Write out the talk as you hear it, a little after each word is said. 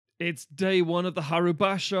It's day one of the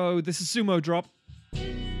Harubasho. This is Sumo Drop.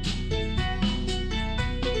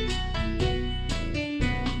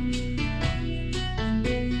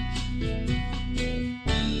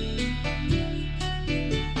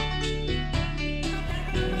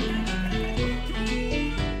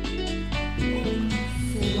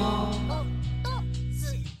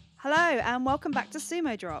 Hello and welcome back to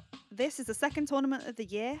Sumo Drop. This is the second tournament of the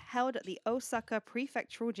year held at the Osaka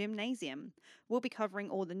Prefectural Gymnasium. We'll be covering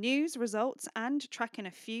all the news, results and tracking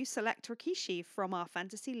a few select rikishi from our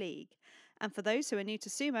fantasy league. And for those who are new to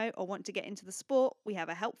sumo or want to get into the sport, we have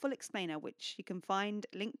a helpful explainer which you can find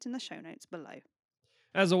linked in the show notes below.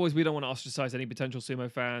 As always, we don't want to ostracize any potential sumo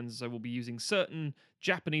fans, so we'll be using certain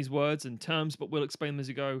Japanese words and terms, but we'll explain them as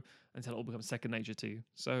you go until it all becomes second nature to you.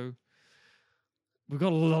 So we've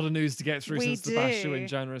got a lot of news to get through since the Basho in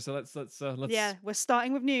January, so let's Yeah, we're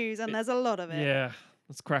starting with news and there's a lot of it. Yeah,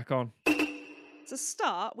 let's crack on. To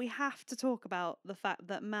start, we have to talk about the fact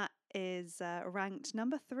that Matt is ranked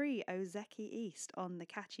number 3 Ozeki East on the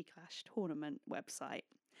Kachi Clash tournament website,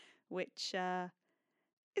 which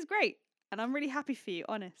is great. And I'm really happy for you,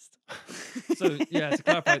 honest. So, yeah, to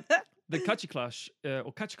clarify, the Kachi Clash,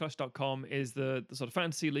 or KachiClash.com, is the sort of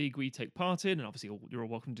fantasy league we take part in, and obviously you're all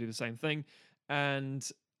welcome to do the same thing. And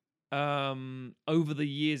over the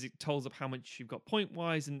years, it tells up how much you've got point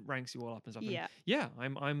wise and ranks you all up and stuff. Yeah,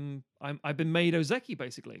 and I've been made Ozeki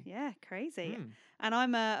basically. Yeah, crazy. And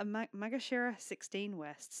I'm a Magashira 16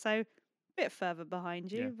 West, so a bit further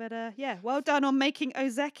behind you. But yeah, well done on making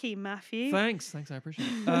Ozeki, Matthew. Thanks, I appreciate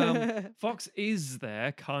it. Fox is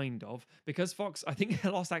there, kind of, because Fox, I think,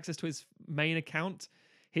 lost access to his main account.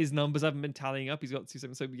 His numbers haven't been tallying up. He's got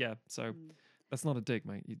 2-7, so yeah, so. That's not a dig,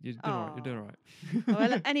 mate. You're doing all right. You're doing all right.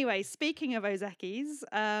 Well, anyway, speaking of Ozekis,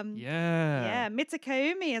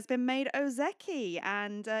 Mitakaumi has been made Ozeki,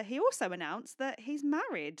 and he also announced that he's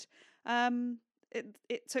married.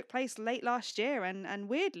 It took place late last year, and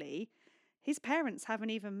weirdly, his parents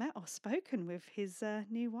haven't even met or spoken with his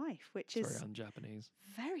new wife, which is very un-Japanese.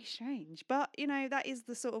 Very strange. But, you know, that is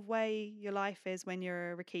the sort of way your life is when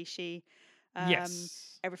you're a rikishi.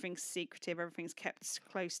 Yes. Everything's secretive. Everything's kept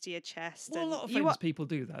close to your chest. Well, a lot of famous people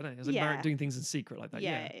do that, don't they? It's like doing things in secret like that.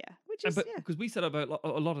 Yeah. Which is, because we set up a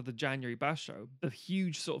lot of the January Basho, the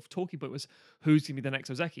huge sort of talking point was who's going to be the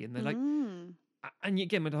next Ozeki, and they're like, and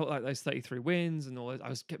again with like those 33 wins and all. I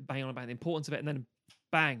was kept banging on about the importance of it, and then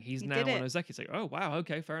bang, he's now on Ozeki. It's like, oh wow,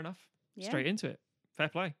 okay, fair enough. Straight into it. Fair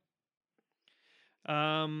play.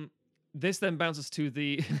 This then bounces to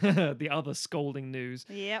the the other scolding news.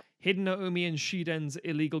 Yep. Hidden Naomi and Shiden's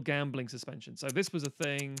illegal gambling suspension. So this was a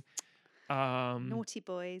thing. Naughty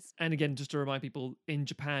boys. And again, just to remind people, in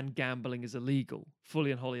Japan, gambling is illegal,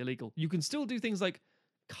 fully and wholly illegal. You can still do things like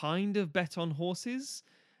kind of bet on horses,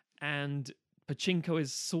 and pachinko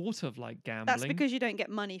is sort of like gambling. That's because you don't get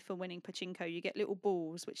money for winning pachinko. You get little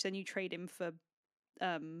balls, which then you trade in for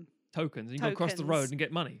tokens. You go across the road and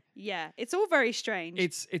get money. Yeah, it's all very strange.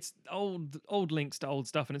 It's old links to old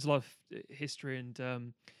stuff, and it's a lot of history,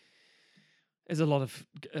 and there's a lot of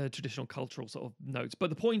traditional cultural sort of notes. But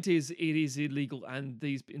the point is, it is illegal, and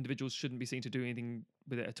these individuals shouldn't be seen to do anything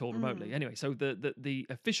with it at all remotely. Anyway, so the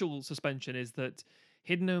official suspension is that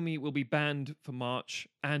Hidenomi will be banned for March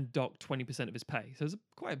and docked 20% of his pay. So it's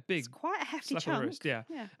quite a big, quite a hefty slap on the chunk.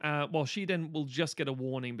 wrist, while Shiden will just get a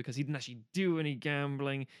warning because he didn't actually do any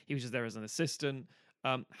gambling. He was just there as an assistant.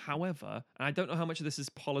 However, and I don't know how much of this is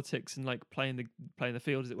politics and like playing the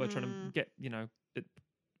field, as it were, trying to get a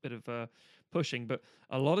bit of pushing. But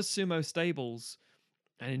a lot of sumo stables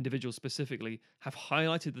and individuals specifically have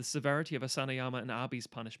highlighted the severity of Asanayama and Abi's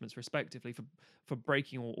punishments, respectively, for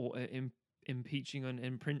breaking or impeaching and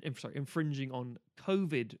infringing on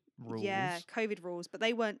COVID rules. Yeah, COVID rules, but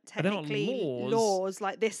they weren't technically not laws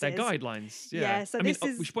like this. They're guidelines. Yeah, so we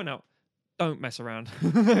should point out, don't mess around.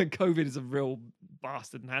 COVID is a real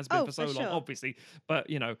bastard and has been for so long, obviously. But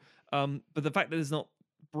but the fact that there's not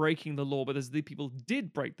breaking the law, but there's the people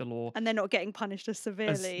did break the law and they're not getting punished as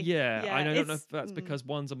severely. I don't know if that's because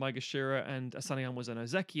one's a Maegashira and Asanayama was an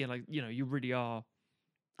Ozeki, and you really are.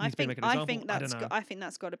 I think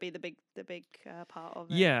that's got to be the big part of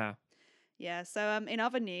it. Yeah. So in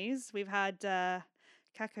other news, we've had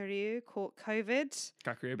Kakaryu caught COVID.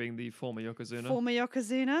 Kakaryu being the former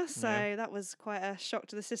Yokozuna. So that was quite a shock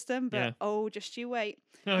to the system. But just you wait.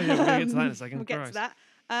 Oh yeah, we'll get to that in a second. We'll get to that.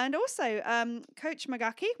 And also, Coach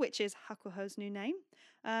Magaki, which is Hakuho's new name,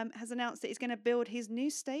 has announced that he's going to build his new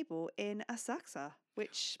stable in Asakusa,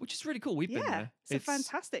 which is really cool. We've been there. It's a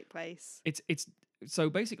fantastic place. It's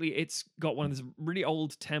so basically it's got one of those really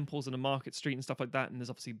old temples and a market street and stuff like that, and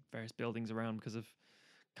there's obviously various buildings around because of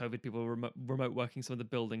COVID people remote working, some of the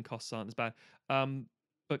building costs aren't as bad.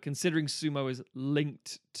 But considering sumo is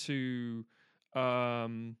linked to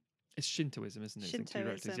it's Shintoism, isn't it?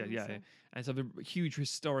 Shintoism. Yeah. And so the huge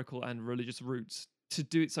historical and religious roots to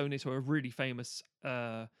do it so near to a really famous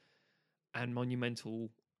and monumental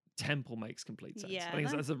temple makes complete sense. Yeah, I think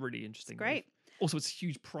no, that's a really interesting. It's great. Also, it's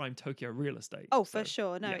huge prime Tokyo real estate. Oh, for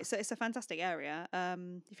sure. No, yeah. it's a fantastic area.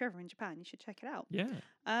 If you're ever in Japan, you should check it out. Yeah.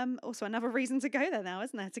 Also, another reason to go there now,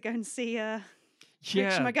 isn't there? To go and see Yeah.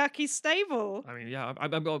 Magaki's stable. I mean, yeah, I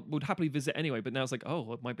would happily visit anyway, but now it's like,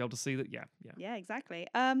 oh, I might be able to see that. Yeah. Yeah, exactly.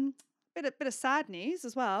 Bit of sad news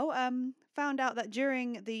as well. Found out that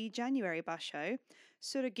during the January basho,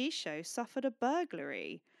 Suragisho suffered a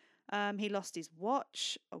burglary. He lost his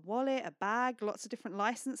watch, a wallet, a bag, lots of different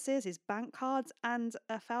licenses, his bank cards, and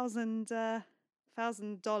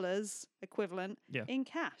 $1,000 equivalent in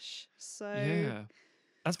cash. So yeah,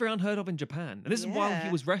 that's very unheard of in Japan. And this is while he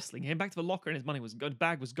Yeah. was wrestling. He came back to the locker and his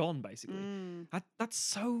bag was gone basically. That's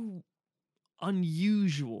so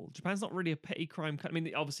unusual. Japan's not really a petty crime. I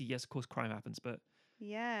mean, obviously, yes, of course, crime happens, but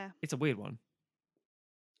yeah, it's a weird one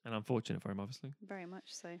and unfortunate for him, obviously. very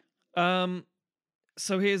much so.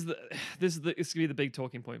 So it's gonna be the big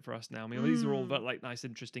talking point for us now. I mean, these are all like nice,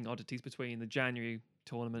 interesting oddities between the January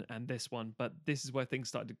tournament and this one, but this is where things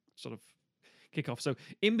started to sort of kick off. So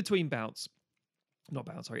in between in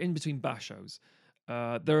between bashos,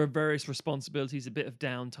 there are various responsibilities, a bit of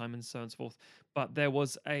downtime, and so on and so forth. But there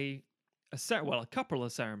was a couple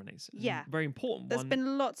of ceremonies. Yeah. Very important There's one.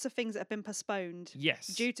 been lots of things that have been postponed Yes.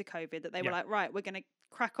 due to COVID that they were Yeah. like, right, we're going to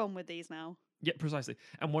crack on with these now. Yeah, precisely.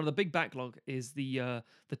 And one of the big backlog is the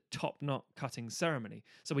top knot cutting ceremony.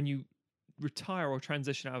 So when you retire or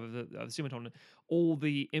transition out of the sumo tournament, all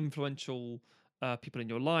the influential people in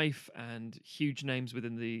your life and huge names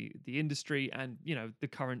within the industry, and the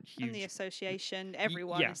current huge And the association,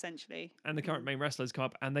 everyone yeah. essentially. and the current main wrestlers come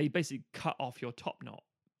up, and they basically cut off your top knot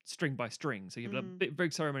string by string. So you have a bit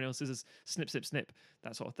very ceremonial scissors, snip, snip, snip,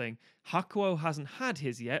 that sort of thing. Hakuo hasn't had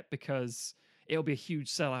his yet because it'll be a huge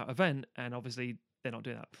sellout event, and obviously they're not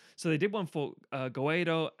doing that. So they did one for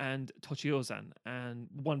Goeido and Tochiozan, and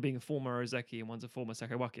one being a former Ozeki and one's a former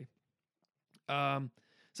Sekaiwaki.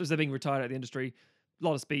 So as they're being retired out of the industry, a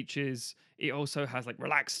lot of speeches. It also has like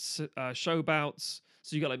relaxed show bouts.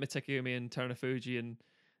 So you got like Mitekumi and Terunofuji, and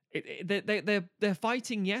they're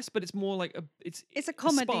fighting, yes, but it's more like it's a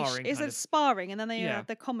comedy. sparring It's kind a of. sparring, and then they have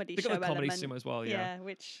the comedy They show got the comedy element. sumo as well, yeah.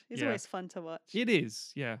 Which is Yeah. always fun to watch. It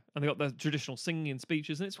is, yeah. And they got the traditional singing and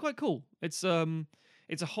speeches, and it's quite cool. It's a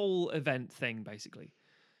whole event thing, basically.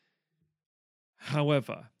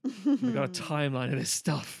 However, we've got a timeline of this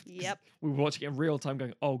stuff. 'cause Yep. We were watching it in real time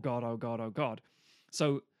going, oh God, oh God, oh God.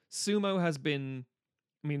 So sumo has been,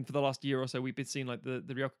 I mean, for the last year or so, we've been seeing like the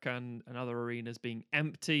Ryokan and other arenas being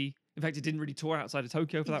empty. In fact, it didn't really tour outside of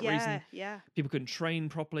Tokyo for that reason. Yeah. People couldn't train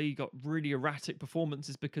properly. You got really erratic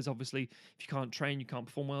performances because obviously if you can't train, you can't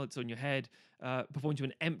perform well. It's on your head. Performing to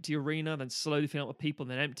an empty arena, then slowly filling up with people, and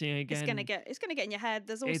then emptying again. It's gonna get in your head.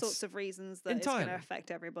 There's all It's sorts of reasons that it's entirely. gonna affect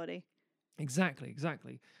everybody. Exactly.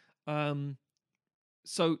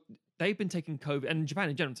 So they've been taking COVID, and Japan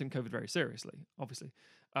in general taking COVID very seriously, obviously.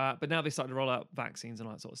 But now they started to roll out vaccines and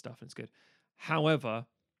all that sort of stuff, and it's good. However,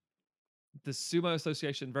 the Sumo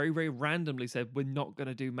Association very, very randomly said, we're not going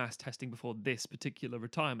to do mass testing before this particular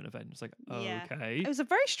retirement event. It's like, Yeah. okay. It was a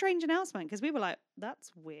very strange announcement because we were like,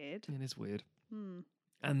 that's weird. It is weird. Hmm.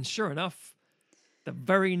 And sure enough, the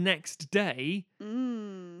very next day,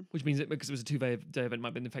 Mm. which means because it was a 2-day event, might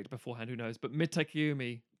have been infected beforehand, who knows, but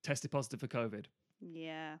Mitekumi tested positive for COVID.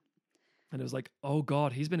 Yeah. And it was like, oh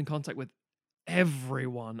God, he's been in contact with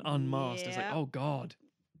everyone unmasked. It's like, Yeah. oh God.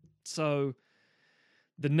 So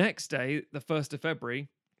the next day, the 1st of February,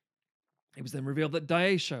 it was then revealed that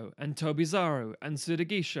Daisho and Tobizaru and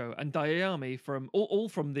Tsurugisho and Dayami from all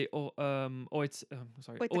from the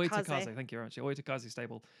Oitakaze, thank you, actually, Oitakaze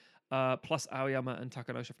stable, plus Aoyama and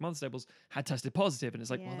Takanosha from other stables had tested positive, and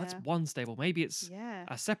it's like, well, that's Yeah. one stable. Maybe it's Yeah.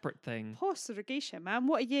 a separate thing. Poor Surugisha, man.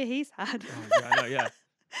 What a year he's had. Oh, yeah, I know, yeah.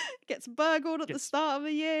 Gets burgled at the Gets- start of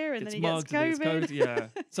the year, and Gets then he gets mugged and COVID. then gets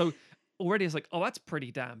COVID, yeah. So already it's like, oh, that's pretty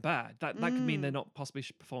damn bad. That could mean they're not possibly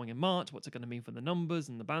performing in March. What's it going to mean for the numbers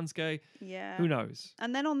and the Bansuke? Yeah. Who knows?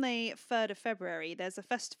 And then on the 3rd of February, there's a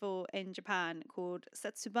festival in Japan called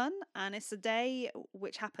Setsuban, and it's a day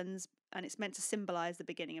which happens, and it's meant to symbolize the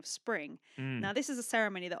beginning of spring. Now, this is a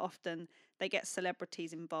ceremony that often they get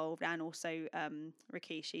celebrities involved and also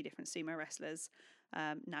rikishi, different sumo wrestlers,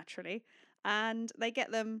 naturally. And they get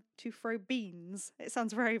them to throw beans. It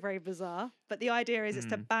sounds very, very bizarre. But the idea is it's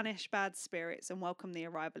to banish bad spirits and welcome the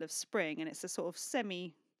arrival of spring. And it's a sort of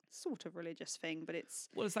sort of religious thing, but it's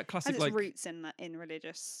Well, it's that has classic its like roots in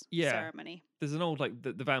religious yeah. ceremony. There's an old like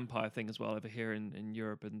the vampire thing as well over here in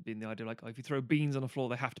Europe, and being the idea like, oh, if you throw beans on the floor,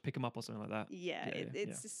 they have to pick them up or something like that. Yeah, Yeah,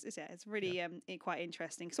 it's really quite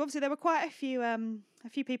interesting. So obviously there were quite a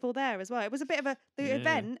few people there as well. It was a bit of the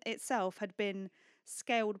event itself had been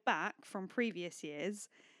scaled back from previous years,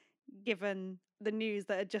 given the news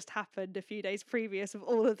that had just happened a few days previous of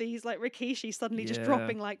all of these like Rikishi suddenly just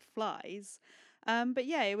dropping like flies. But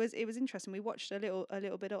yeah, it was interesting. We watched a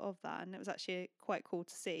little bit of that, and it was actually quite cool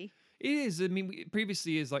to see. It is. I mean,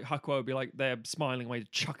 previously is like Hakuo would be like they're smiling away,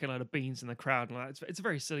 chucking a load of beans in the crowd, and like it's a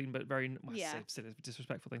very silly but very silly,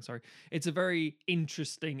 disrespectful thing. Sorry, it's a very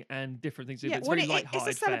interesting and different thing to do. Yeah, But it's very it's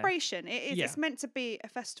light-hearted. a celebration. It's Yeah. meant to be a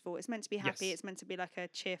festival. It's meant to be happy. Yes. It's meant to be like a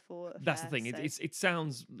cheerful affair. That's the thing. So. It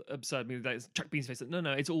sounds absurd. I mean, it's Chuck Bean's face. No,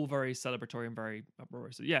 it's all very celebratory and very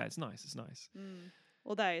uproarious. So yeah, it's nice. It's nice.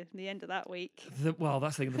 Although the end of that week, Well,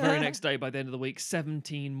 that's the thing. The very next day, by the end of the week,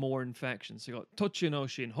 17 more infections. So you got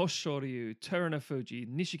Tochinoshin, Hoshoryu, Terunofuji,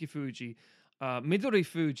 Nishiki Fuji, Midori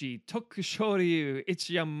Fuji, Tokushoryu,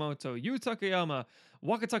 Ichiyamamoto, Yu Takayama,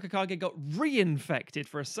 Wakataka Kage got reinfected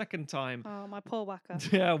for a second time. oh my poor Waka.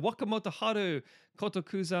 Yeah, Wakamoto Haru,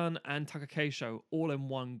 Kotokuzan, and Takakeisho all in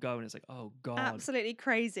one go, and it's like, oh god, Absolutely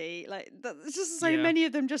crazy. Like there's just so many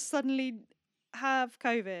of them just suddenly have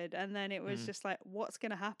COVID, and then it was just like, what's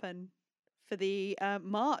going to happen for the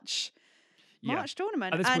March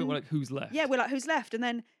tournament? At this point, we're like, who's left? Yeah, we're like, who's left? And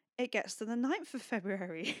then it gets to the 9th of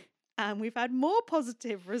February, and we've had more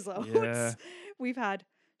positive results. Yeah. We've had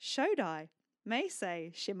Shodai,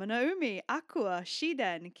 Meisei, Shimanoumi, Aqua,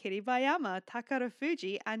 Shiden, Kiribayama,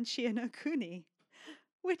 Takarafuji, and Shionokuni,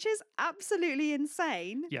 which is absolutely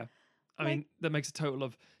insane. Yeah. I mean, that makes a total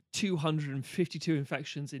of 252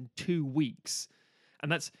 infections in 2 weeks.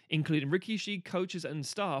 And that's including Rikishi, coaches, and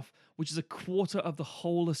staff, which is a quarter of the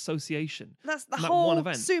whole association. That's the that whole one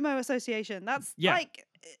event. sumo association. That's like...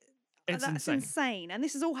 It's that's insane. And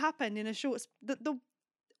this has all happened in a short... The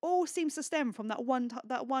all seems to stem from that one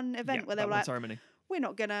event where they were like, ceremony. We're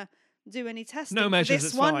not going to do any testing No measures, for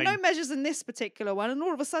this it's one. fine. No measures in this particular one. And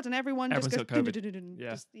all of a sudden, everyone just goes... got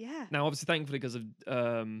COVID. Yeah. Now, obviously, thankfully, because of...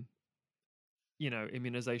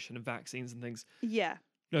 immunization and vaccines and things. Yeah.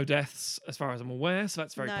 No deaths, as far as I'm aware, so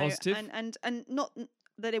that's very positive. And not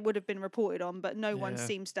that it would have been reported on, but no one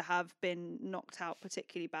seems to have been knocked out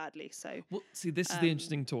particularly badly. So, well, see, this is the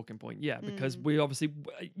interesting talking point, because we obviously,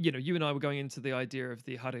 you and I were going into the idea of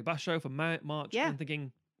the Haribasho for March and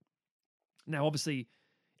thinking, now, obviously,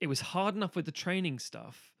 it was hard enough with the training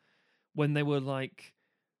stuff when they were like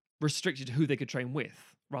restricted to who they could train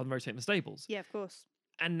with rather than rotating the stables. Yeah, of course.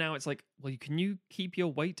 And now it's like, well, can you keep your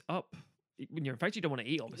weight up when you're infected? You don't want to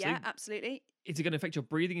eat, obviously. Yeah, absolutely. Is it going to affect your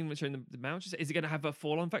breathing and during the mouth? Is it going to have a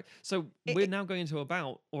fall-on effect? So we're now going into a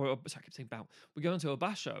bout, sorry, I keep saying bout. We're going to a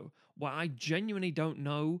basho where I genuinely don't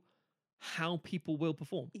know how people will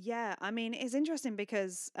perform. Yeah, I mean, it's interesting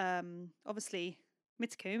because obviously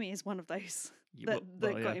Mitsukumi is one of those that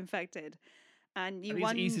got infected. And you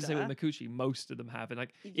wonder... It's easy to say with Mikuchi, most of them have. And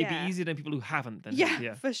like, it'd be easier than people who haven't. Then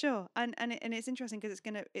yeah, for sure. And it's interesting because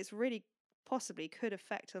it's really possibly could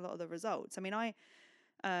affect a lot of the results. I mean, I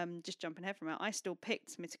just jumping ahead from it, I still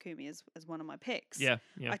picked Mitsukumi as one of my picks. Yeah.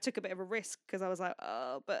 I took a bit of a risk because I was like,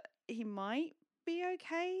 oh, but he might be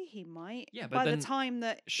okay. He might. Yeah, but by then the time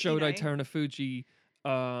that Shodai, Terunofuji,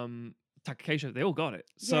 Takakeisho, they all got it.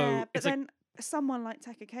 So yeah, but then someone like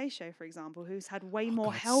Takakeisho, for example, who's had way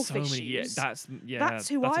more health issues. That's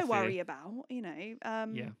who I worry about, But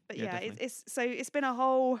it's been a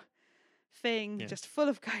whole thing just full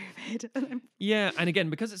of COVID. Yeah, and again,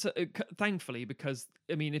 because it's thankfully, because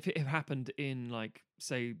I mean, if it had happened in like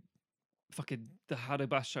say fucking the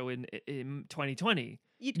Haribasho in 2020,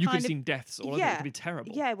 you could have seen deaths all over. It could be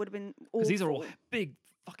terrible. Yeah, it would have been awful. Because these are all big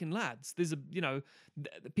fucking lads. There's the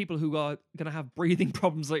people who are going to have breathing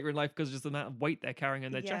problems later in life because of just the amount of weight they're carrying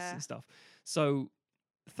on their chests and stuff. So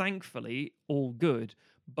thankfully, all good.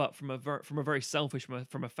 But from a very selfish,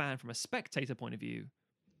 from a fan, from a spectator point of view,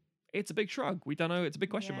 it's a big shrug. We don't know. It's a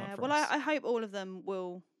big question mark for us. I hope all of them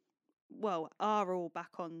are all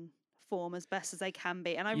back on form as best as they can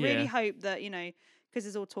be. And I really hope that, because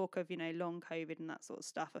there's all talk of, long COVID and that sort of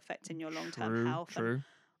stuff affecting your long-term health. True. And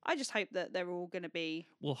I just hope that they're all going to be...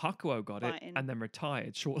 Well, Hakuo got it and then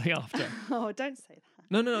retired shortly after. Oh, don't say that.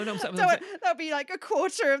 No. That would be like a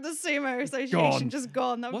quarter of the sumo association just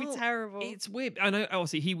gone. That would be terrible. It's weird. I know,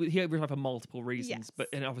 obviously, he retired for multiple reasons, but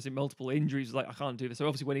and obviously multiple injuries. Like, I can't do this. So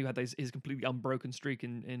obviously, when he had his completely unbroken streak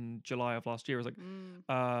in July of last year, I was like,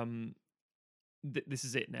 this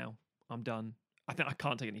is it now. I'm done. I think I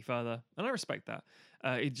can't take it any further, and I respect that.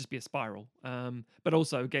 It'd just be a spiral. But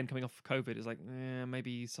also, again, coming off of COVID, it's like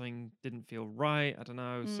maybe something didn't feel right. I don't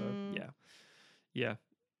know. So yeah.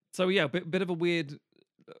 So yeah, bit of a weird.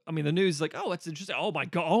 I mean, the news is like, oh, that's interesting. Oh my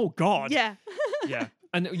god. Oh god. Yeah. Yeah.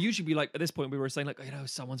 And usually be like at this point we were saying like,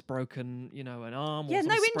 someone's broken, an arm or Yeah, no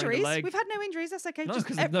someone's sprained a injuries. leg. We've had no injuries. That's okay. No, Just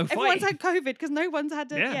 'cause there's no everyone's fighting. had COVID because no one's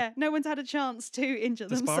had Yeah. no one's had a chance to injure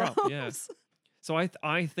To spar themselves. up, yeah. So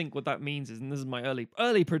I think what that means is, and this is my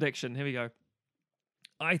early prediction. Here we go.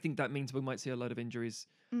 I think that means we might see a load of injuries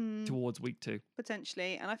towards week 2.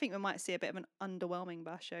 Potentially, and I think we might see a bit of an underwhelming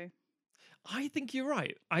Basho. I think you're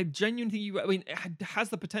right. I genuinely think I mean, it has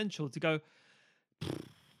the potential to go.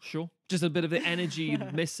 Sure, just a bit of the energy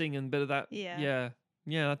missing and a bit of that. Yeah.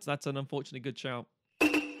 Yeah. That's an unfortunately good shout.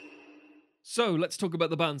 So let's talk about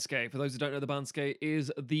the Banske. For those who don't know, the Banske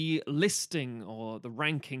is the listing or the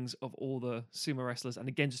rankings of all the sumo wrestlers. And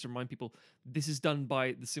again, just to remind people, this is done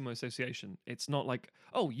by the Sumo Association. It's not like,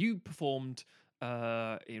 oh, you performed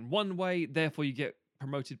in one way, therefore you get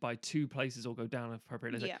promoted by 2 places or go down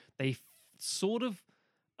appropriately. Yeah. They sort of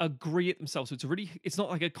agree it themselves. So it's not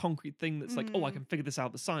like a concrete thing that's like, oh, I can figure this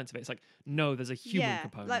out, the science of it. It's like, no, there's a human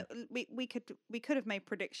component. Like we could have made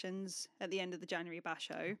predictions at the end of the January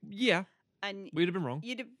Basho. Yeah. And we'd have been wrong.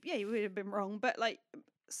 You would have been wrong, but like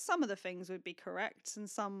some of the things would be correct and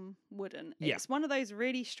some wouldn't. Yeah. It's one of those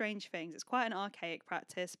really strange things. It's quite an archaic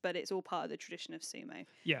practice, but it's all part of the tradition of sumo.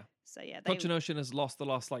 Yeah. So yeah, Tochinoshin has lost the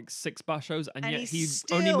last like 6 bashos, and yet he's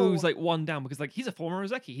he only moves still- like 1 down because like he's a former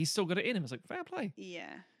Ozeki. He's still got it in him. It's like fair play.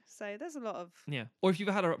 Yeah. So there's a lot of Yeah. Or if you've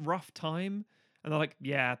had a rough time and they're like,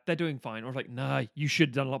 yeah, they're doing fine. Or like, nah, you should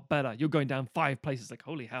have done a lot better. You're going down 5 places. Like,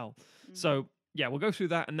 holy hell. So yeah, we'll go through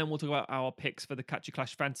that and then we'll talk about our picks for the Kachi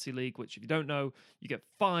Clash Fantasy League, which if you don't know, you get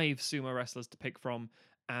 5 sumo wrestlers to pick from.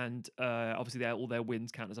 And obviously all their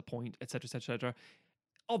wins count as a point, etc., etc.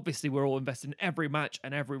 Obviously, we're all invested in every match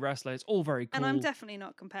and every wrestler. It's all very cool. And I'm definitely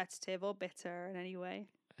not competitive or bitter in any way.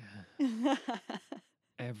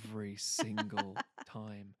 Every single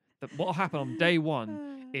time. What'll happen on day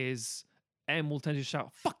 1 is M will tend to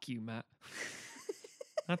shout, "Fuck you, Matt."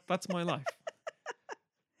 That's my life.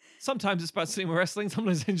 Sometimes it's about sumo wrestling.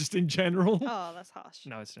 Sometimes it's just in general. Oh, that's harsh.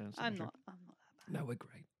 No, it's not. I'm not that bad. No, we're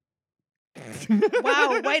great.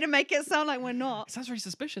 Wow, way to make it sound like we're not. It sounds very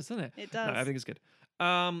suspicious, doesn't it? It does. No, I think it's good.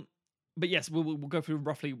 But yes, we'll go through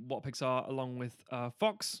roughly what picks are along with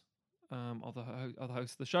Fox, other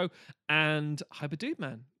host of the show, and Hyper Dude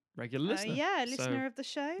Man, regular listener. Yeah, listener of the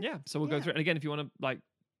show. Yeah, so we'll go through it. And again, if you want to, like,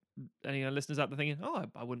 any listeners out there thinking, oh,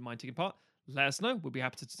 I wouldn't mind taking part, let us know. We'll be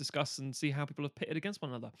happy to discuss and see how people have pitted against one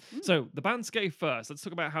another. So the Banske first. Let's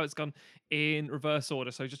talk about how it's gone in reverse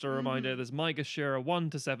order. So just a reminder, there's Maegashira 1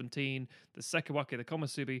 to 17, the Sekiwake, the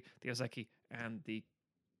Komusubi, the Ozeki, and the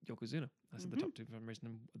Yokozuna. That's at the top 2 for some reason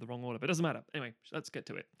in the wrong order, but it doesn't matter. Anyway, let's get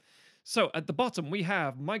to it. So at the bottom, we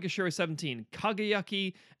have Maegashira 17,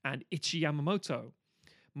 Kageyaki and Ichi Yamamoto.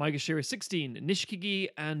 Maegashira 16, Nishikigi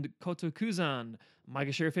and Kotokuzan.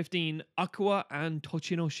 Maegashira 15, Aqua and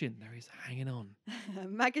Tochinoshin. There he's hanging on.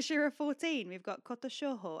 Maegashira 14, we've got Koto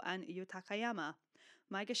Shoho and Yu Takayama.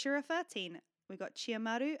 Maegashira 13, we've got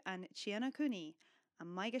Chiyamaru and Chiyanakuni.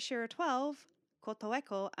 And Maegashira 12, Koto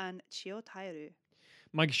Eko and Chiyo Tairu.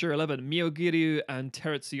 Maegashira 11, Miyogiryu and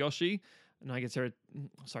Terutsuyoshi.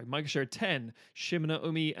 Maegashira 10, Shimano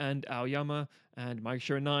Umi and Aoyama. And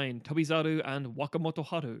Maegashira 9, Tobizaru and Wakamoto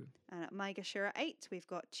Haru. And at Maegashira 8, we've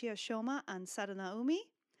got Chiyoshoma and Sadana Umi.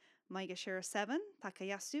 Maegashira 7,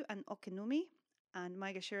 Takayasu and Okinumi. And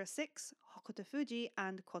Maegashira 6, Hokuto Fuji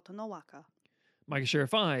and Kotonowaka. Maegashira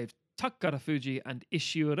 5, Takara Fuji and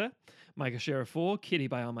Ishiura. Maegashira 4,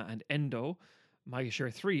 Kiribayama and Endo.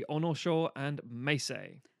 Maegashira 3, Onosho and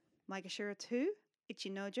Meisei. Maegashira 2,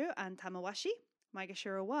 Ichinojo and Tamawashi.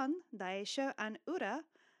 Maegashira 1, Daisho and Ura.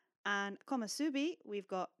 And Komusubi, we've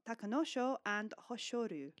got Takanosho and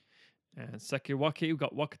Hoshoru. And Sekiwake, we've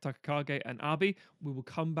got Wakatakakage and Abi. We will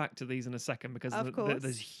come back to these in a second because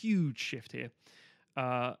there's a huge shift here.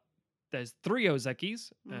 There's 3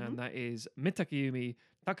 Ozekis, and that is Mitakayumi,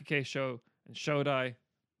 Takakeisho, and Shodai.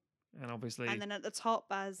 And obviously... And then at the top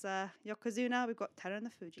as Yokozuna, we've got Teru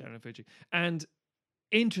and Fuji. And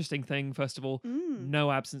interesting thing, first of all,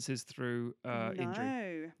 no absences through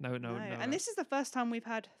injury. No. And this is the first time we've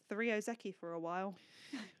had 3 Ozeki for a while.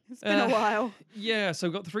 It's been a while. Yeah, so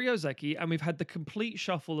we've got 3 Ozeki, and we've had the complete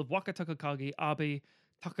shuffle of Wakatakakage, Abi,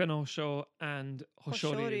 Takanosho, and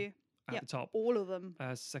Hoshori at the top. All of them.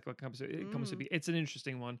 Sekiwake, Komusubi. It's an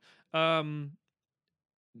interesting one.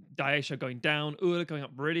 Daisha going down, Ura going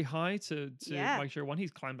up really high to make sure 1.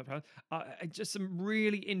 He's climbed up high. Just some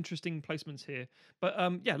really interesting placements here. But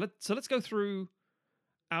let's go through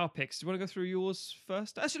our picks. Do you want to go through yours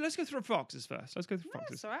first? Actually, let's go through Fox's first. Let's go through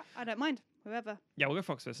Fox's. That's all right. I don't mind. Whoever. Yeah, we'll go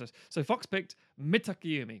Fox first. So Fox picked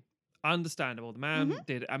Mitakeumi. Understandable. The man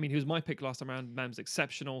did. I mean, he was my pick last time around. The man was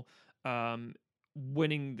exceptional.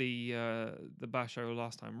 Winning the Basho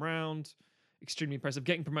last time round. Extremely impressive.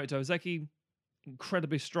 Getting promoted to Ozeki.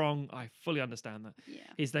 Incredibly strong. I fully understand that. Yeah.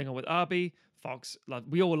 He's staying on with Arby. Fox,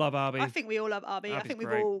 we all love Arby. I think we all love Arby. I think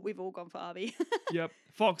we've all gone for Arby. Yep.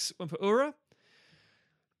 Fox went for Ura.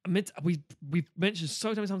 We've mentioned so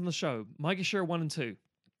many times on the show. Maegashira 1 and 2.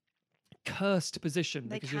 Cursed position.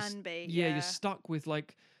 They because can be. Yeah, Yeah, you're stuck with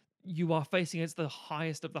like you are facing against the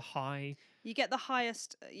highest of the high. you get the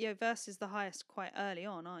highest, versus the highest quite early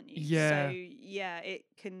on, aren't you? Yeah. So yeah, it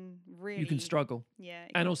can really. You can struggle. Yeah.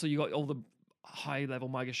 And also you got all the high level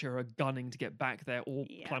Maegashira gunning to get back there or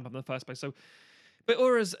climb up in the first place. So, but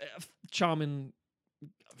Ura's charming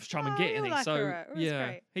git, isn't he? like So Ura. Ura's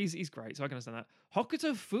great. he's great. So I can understand that.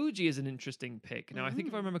 Hokuto Fuji is an interesting pick. Now I think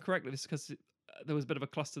if I remember correctly, this is because there was a bit of a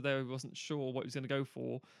cluster there. We wasn't sure what he was going to go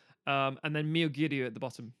for. And then Miyogiryu at the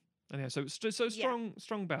bottom. And yeah, so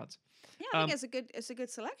strong bouts. Yeah, I think it's a good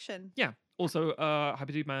selection. Yeah. Also,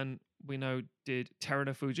 Happy Dude Man, we know, did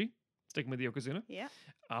Terano Fuji, sticking with the Yokozuna. Yeah.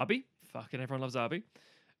 Arby, fucking everyone loves Arby.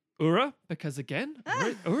 Ura, because again,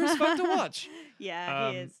 Ura's fun to watch.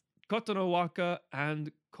 Yeah, he is. Koto Waka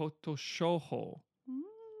and Koto Shoho.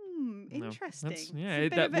 Interesting.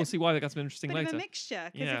 We'll see why that got some interesting later. Bit of a mixture,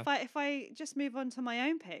 because if I just move on to my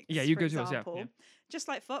own picks, you for go to yours. example, just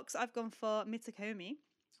like Fox, I've gone for Mitakeumi,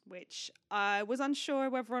 which I was unsure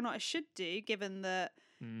whether or not I should do, given that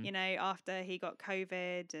after he got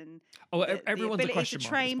COVID and everyone's the a ability question to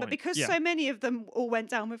mark at train, this but point. because so many of them all went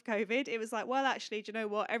down with COVID, it was like, well, actually, do you know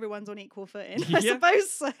what? Everyone's on equal footing, I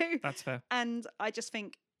suppose. So that's fair. And I just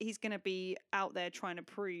think he's going to be out there trying to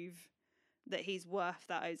prove that he's worth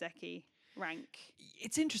that Ozeki rank.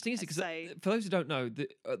 It's interesting, isn't it? Because for those who don't know,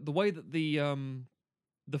 the way that the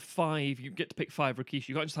 5, you get to pick 5 Rikishi.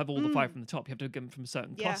 You can't just have all the 5 from the top. You have to get them from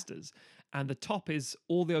certain clusters. And the top is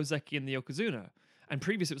all the Ozeki and the Yokozuna. And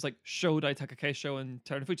previously it was like Shodai, Takakeisho, and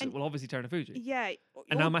Terunofuji. Well, obviously Terunofuji. Yeah.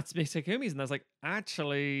 And now Mitakeumi, and I was like,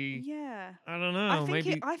 actually, I don't know.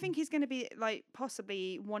 I think he's going to be like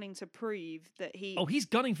possibly wanting to prove that he. Oh, he's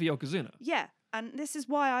gunning for Yokozuna. Yeah, and this is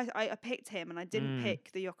why I picked him, and I didn't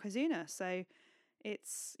pick the Yokozuna. So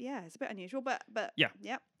it's a bit unusual, but yeah.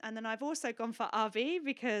 And then I've also gone for RV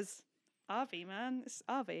because RV, man, it's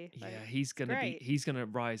RV. Yeah, he's gonna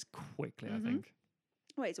rise quickly. I think.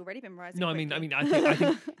 Well, he's already been rising. No,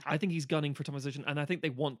 quickly. I think he's gunning for Tomazation, and I think they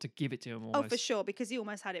want to give it to him. Almost. Oh, for sure, because he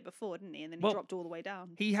almost had it before, didn't he? And then he dropped all the way down.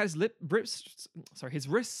 He has his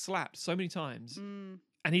wrist slapped so many times,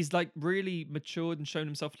 and he's like really matured and shown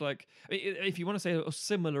himself. Like, if you want to say a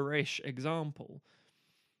similar-ish example,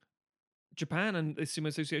 Japan and the Sumo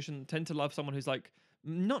Association tend to love someone who's like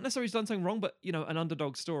not necessarily done something wrong, but an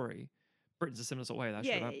underdog story. Britain's a similar sort of way.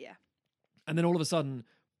 Actually, yeah. And then all of a sudden,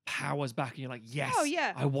 powers back, and you're like, yes,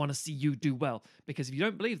 I want to see you do well. Because if you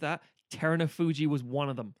don't believe that, Terunofuji was one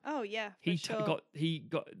of them. Oh yeah, he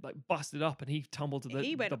got like busted up, and he tumbled to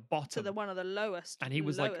the bottom, to one of the lowest, and he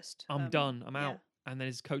was like, I'm done, I'm out. And then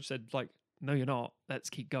his coach said like, no, you're not. Let's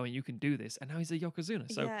keep going. You can do this. And now he's a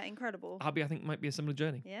Yokozuna. So yeah, incredible. Arby, I think, might be a similar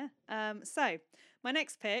journey. Yeah. So my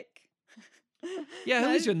next pick. Yeah,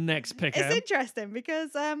 who is your next pick? It's interesting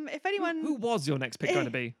because if anyone, who was your next pick going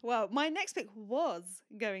to be? Well, my next pick was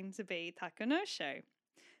going to be Takanosho.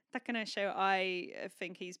 Takanosho, I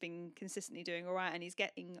think he's been consistently doing all right, and he's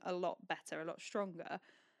getting a lot better, a lot stronger.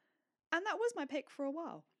 And that was my pick for a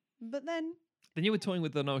while. But then you were toying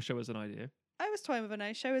with the no-show as an idea. I was toying with a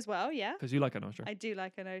no-show as well, yeah. Because you like a no-show. I do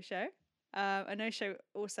like a no-show. A no-show,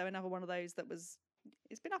 also another one of those that was.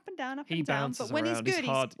 It's been up and down, and down. But when he's good,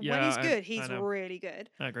 he's really good.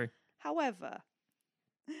 I agree. However,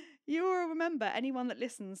 you will remember anyone that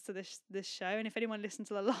listens to this show, and if anyone listened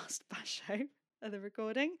to the last Bash show of the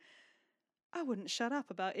recording, I wouldn't shut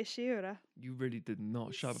up about Ishiura. You really did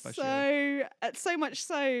not shut up about Ishiura. So much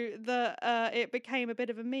so that it became a bit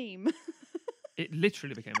of a meme. It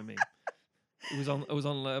literally became a meme. It was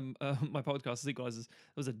on my podcast, Equalizers.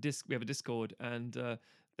 There was a disc. We have a Discord, and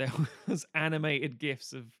there was animated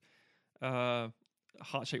GIFs of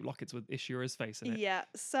heart-shaped lockets with Ishiura's face in it. Yeah.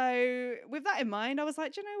 So with that in mind, I was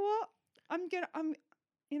like, do you know what?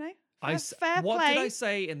 Fair what play. Did I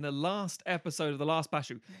say in the last episode of the last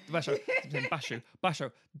Basho?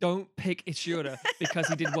 Basho, don't pick Ishiura because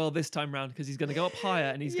he did well this time round, because he's going to go up higher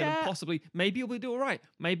and he's going to possibly, maybe he'll do all right.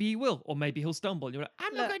 Maybe he will, or maybe he'll stumble. And you're like,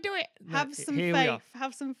 I'm not going to do it. Have some faith.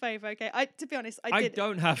 Have some faith, okay? To be honest, I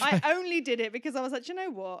don't have faith. I only did it because I was like, you know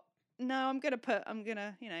what? No, I'm going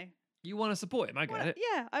to You want to support him, I get it.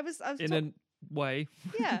 Yeah, I was In a way.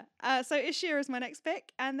 yeah. So Ishira is my next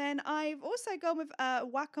pick, and then I've also gone with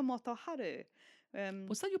Wakamoto Haru.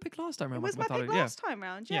 Was that your pick last time It around? was my pick last time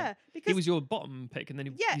round, yeah. Because he was your bottom pick, and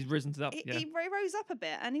then Yeah, he's risen to that. he rose up a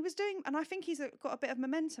bit, and he was doing, and I think he's got a bit of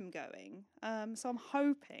momentum going. So I'm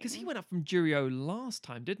hoping Because he went up from Juryo last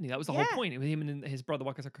time, didn't he? That was the whole point. With him and his brother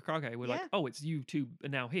Wakataka Kage were like, oh, it's you two are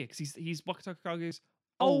now here because he's Wakataka Kage's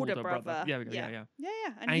older brother. Yeah, we go. Yeah.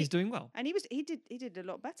 And he's doing well. And he did a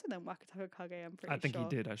lot better than Wakataka Kage. I'm pretty sure. I think he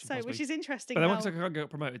did actually. So possibly. which is interesting. But then Wakataka Kage got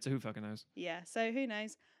promoted, so who fucking knows? Yeah. So who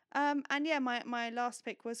knows? And yeah, my last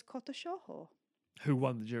pick was Koto Shoho, who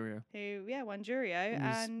won the Juryo. Who won Juryo,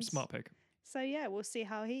 and smart pick. So yeah, we'll see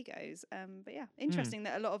how he goes. But yeah, interesting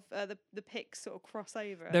that a lot of the picks sort of cross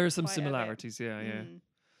over. There are some similarities, yeah.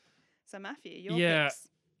 So Matthew, your picks.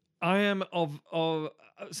 I am of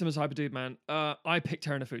similar type of dude, man. I picked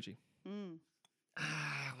Terunofuji.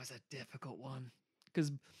 It was a difficult one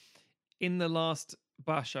because in the last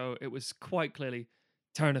Basho, it was quite clearly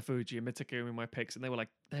Terunofuji and Mitakeumi were my picks, and they were like,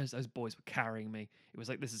 those boys were carrying me. It was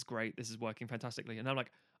like, this is great, this is working fantastically, and I'm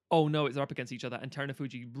like, oh no, they're up against each other, and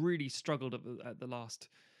Terunofuji really struggled at the last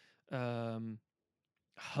hurdle,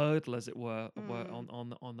 as it were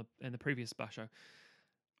in the previous Basho.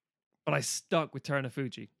 But I stuck with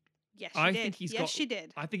Terunofuji. Yes, she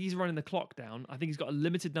did. I think he's running the clock down. I think he's got a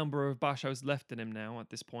limited number of Bashos left in him now at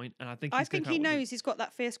this point, and I think he knows he's got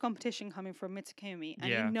that fierce competition coming from Mitakeumi,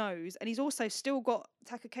 and he knows, and he's also still got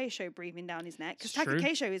Takakeisho breathing down his neck because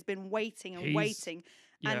Takakeisho has been waiting and waiting,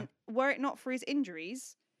 and were it not for his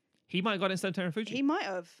injuries, he might have got it instead of Terunofuji. He might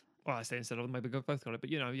have. Well, I say instead of, maybe both got it, but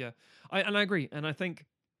I agree, and I think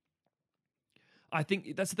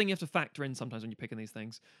that's the thing you have to factor in sometimes when you're picking these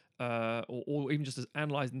things, or even just as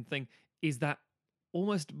analyzing the thing, is that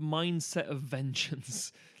almost mindset of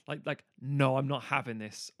vengeance. like, no, I'm not having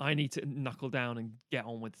this. I need to knuckle down and get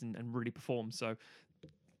on with it and really perform. So,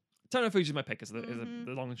 Terunofuji is my pick, is the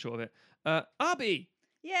long and short of it. Abi!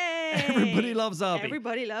 Yay! Everybody loves Abi.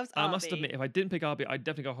 Everybody loves Abi. I must admit, if I didn't pick Abi, I'd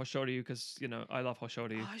definitely go Hoshoryu because, I love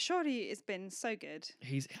Hoshoryu. Hoshoryu has been so good.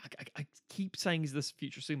 I keep saying he's this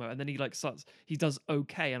future sumo, and then he does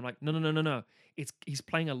okay. I'm like, no. He's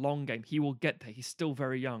playing a long game. He will get there. He's still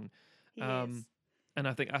very young. He is. And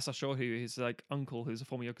I think Asashohu, his uncle, who's a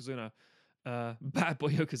former Yokozuna, bad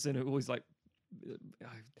boy Yokozuna, always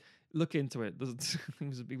look into it.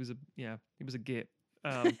 He was a git.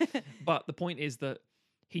 But the point is that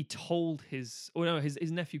he told his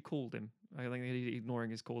nephew called him. I think he's ignoring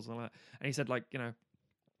his calls and all that. And he said,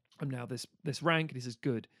 I'm now this rank. And he says,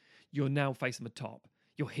 good. You're now facing the top.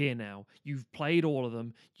 You're here now. You've played all of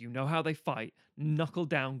them. You know how they fight. Knuckle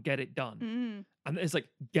down, get it done. And it's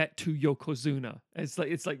get to Yokozuna. It's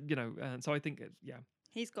like, and so I think,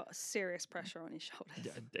 He's got serious pressure on his shoulders.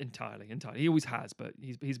 Yeah, entirely. He always has, but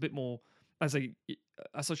he's a bit more,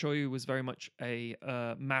 Asashoyu was very much a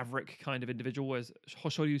maverick kind of individual, whereas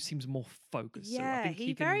Hoshoryu seems more focused. Yeah, so I think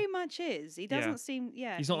he very much is. He doesn't seem.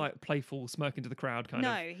 Yeah, he's not playful, smirking to the crowd kind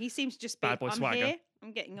of. No, he seems to just bad boy I'm swagger. Here,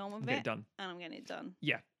 I'm getting on with it, done. and I'm getting it done.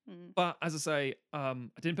 Yeah, but as I say, I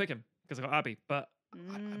didn't pick him because I got Abi, but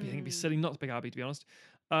I think it'd be silly not to pick Abi, to be honest.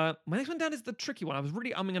 My next one down is the tricky one. I was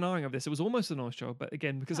really umming and ahhing of this. It was almost an Onosho, but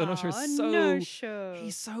again, because Onosho is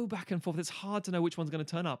he's so back and forth, it's hard to know which one's going to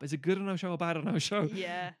turn up. Is it good Onosho or bad Onosho?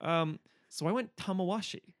 Yeah. So I went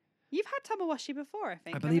Tamawashi. You've had Tamawashi before, I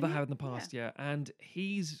think. I believe I have in the past, yeah. And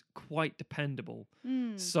he's quite dependable.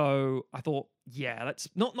 So I thought, let's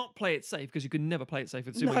not play it safe, because you can never play it safe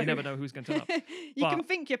with sumo. No. You never know who's going to turn up. You can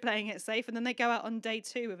think you're playing it safe, and then they go out on day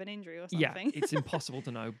 2 with an injury or something. Yeah, it's impossible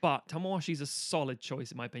to know. But Tamawashi's a solid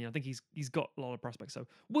choice, in my opinion. I think he's got a lot of prospects. So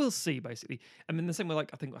we'll see, basically. I mean, the same way,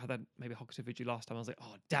 I think I had that maybe Hokuto Fuji last time. I was like,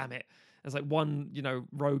 oh, damn it. There's one,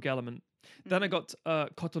 rogue element. Then I got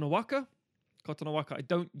Kotonowaka. Kotonowaka, I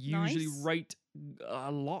don't usually rate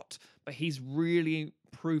a lot, but he's really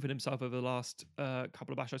proven himself over the last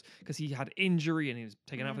couple of Bashos, because he had injury and he was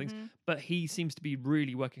taken out for things, but he seems to be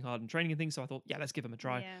really working hard and training and things, so I thought, let's give him a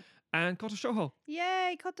try. Yeah. And Koto Shoho.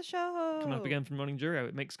 Yay, Koto Shoho. Coming up again from running Juryo.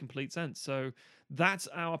 It makes complete sense. So that's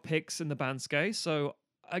our picks in the Bansuke. So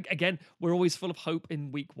again, we're always full of hope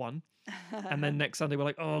in week 1. And then next Sunday we're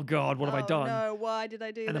like, oh God, what have I done? No, why did I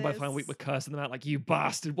do this? And then by the final week we're cursing them out like, you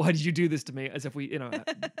bastard, why did you do this to me? As if we,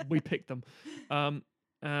 we picked them. But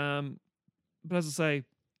as I say,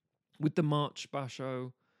 with the March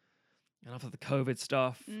Basho and after the COVID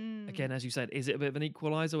stuff, again, as you said, is it a bit of an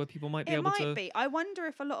equalizer where people might be able to? It might be. I wonder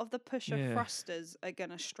if a lot of the pusher thrusters are going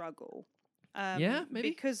to struggle.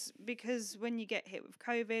 Maybe. Because when you get hit with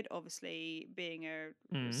COVID, obviously being a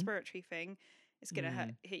respiratory thing, it's going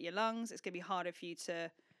to hit your lungs. It's going to be harder for you to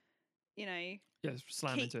you know, Yeah,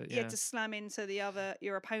 slam into it. yeah, Yeah. to slam into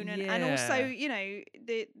your opponent, and also, Yeah. you know,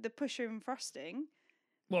 the pusher and thrusting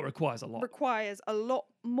Well, it requires a lot. requires a lot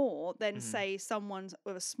more than Mm. say someone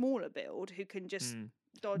with a smaller build who can just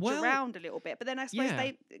dodge Well, around a little bit. But then I suppose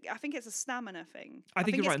yeah. I think it's a stamina thing. I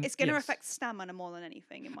think you're right. It's going to Yes. affect stamina more than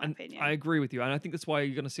anything, in my And opinion. I agree with you, and I think that's why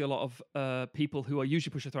you're going to see a lot of people who are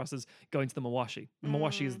usually pusher thrusters going to the Mawashi. The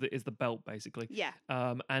Mawashi is the belt basically. Yeah.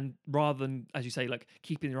 And rather than, as you say, like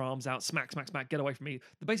keeping your arms out, smack, smack, smack, get away from me.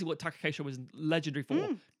 Basically, what Takakeisho was legendary for,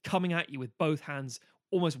 coming at you with both hands,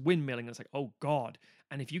 almost windmilling. And it's like, oh god.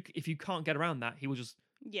 And if you can't get around that, he will just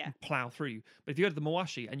plow through you. But if you go to the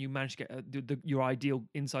Mawashi and you manage to get your ideal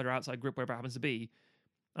inside or outside grip, wherever it happens to be,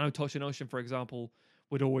 I know Toshinoshin, for example,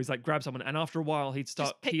 would always like grab someone, and after a while he'd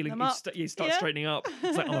start healing, he'd start straightening up.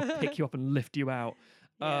 It's like, I'm gonna pick you up and lift you out.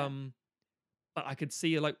 Yeah. But I could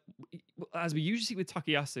see, like, as we usually see with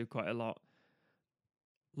Takayasu quite a lot,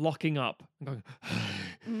 locking up and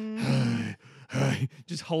going,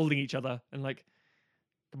 just holding each other and like,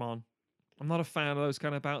 come on. I'm not a fan of those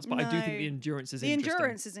kind of bouts, but I do think the endurance is interesting. The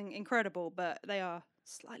endurance is incredible, but they are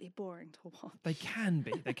slightly boring to watch. They can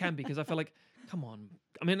be, because I feel like, come on.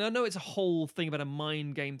 I mean, I know it's a whole thing about a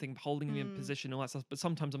mind game thing, holding you in position, all that stuff, but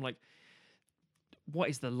sometimes I'm like, what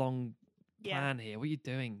is the long plan here? What are you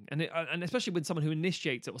doing? And especially when someone who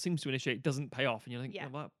initiates it or seems to initiate doesn't pay off, and you're like,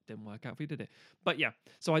 well, that didn't work out for you, did it? But yeah,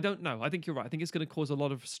 so I don't know. I think you're right. I think it's going to cause a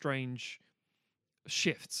lot of strange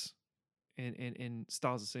shifts in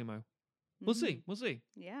styles of sumo. We'll see.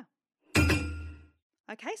 Yeah.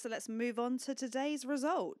 Okay, so let's move on to today's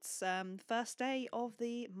results. First day of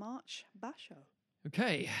the March Basho.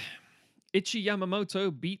 Okay. Ichi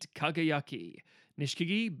Yamamoto beat Kagayaki.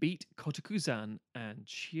 Nishikigi beat Kotoku-san. And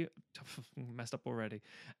messed up already.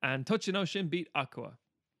 And Tochinoshin beat Aqua.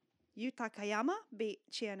 Yu Takayama beat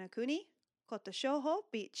Chiyanokuni. Koto Shoho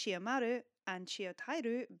beat Chiyamaru. And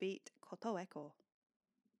Chiyotairu beat Kotoeko.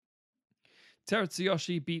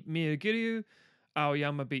 Terutsuyoshi beat Miyagiryu.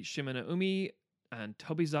 Aoyama beat Shimano Umi. And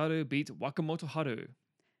Tobizaru beat Wakamoto Haru.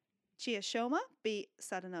 Chiyashoma beat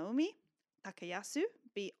Sadanaumi. Takayasu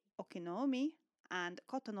beat Okinoumi. And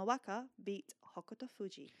Kotonowaka beat Hokuto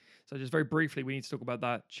Fuji. So just very briefly, we need to talk about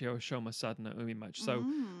that Chiyashoma Sadanaumi match. So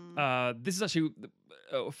this is actually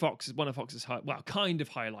one of Fox's kind of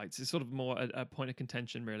highlights. It's sort of more a point of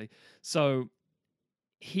contention, really. So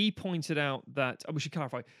he pointed out that, we should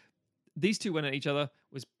clarify, these two went at each other,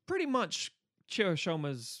 was pretty much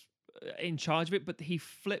Chiyoshoma's in charge of it, but he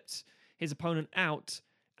flipped his opponent out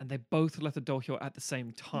and they both left the dohyo at the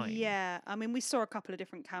same time. Yeah, I mean, we saw a couple of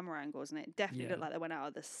different camera angles and it definitely looked like they went out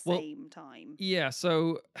at the same time. Yeah,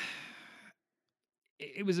 so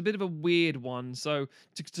it was a bit of a weird one. So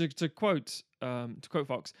to quote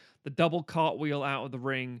Fox, the double cartwheel out of the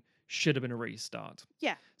ring should have been a restart.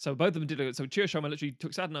 Yeah. So both of them did it. So Chiyashoma literally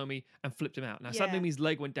took Sadanoumi and flipped him out. Now Sadanomi's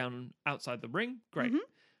leg went down outside the ring. Great.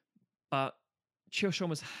 But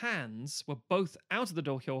Chiyoshoma's hands were both out of the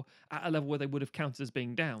dohyo at a level where they would have counted as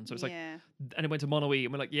being down. So it's like, and it went to Mono-e,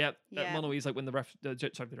 and we're like, Mono-e is like when the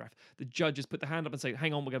judges put the hand up and say,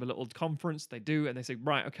 hang on, we'll have a little conference. They do, and they say,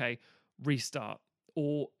 right, okay, restart.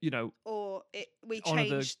 Or, we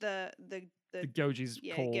change the Goji's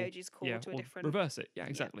call. Goji's call to a different... reverse it. Yeah,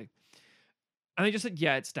 exactly. And they just said,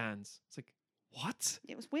 it stands. It's like, what?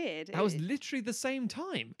 It was weird. That was literally the same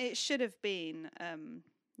time. It should have been... a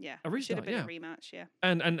restart, should have been a rematch,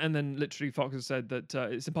 And then literally Fox has said that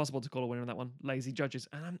it's impossible to call a winner on that one. Lazy judges.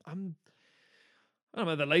 And I don't know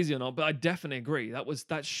whether they're lazy or not, but I definitely agree.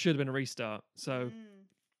 That should have been a restart. So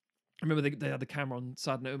I remember they had the camera on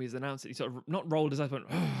Sadanoumi as announced it. He sort of not rolled his eyes, went,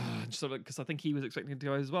 just sort of because I think he was expecting to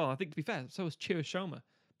go as well. I think, to be fair, so was Chiyashoma.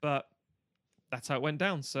 But that's how it went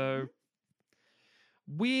down. So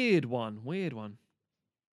weird one.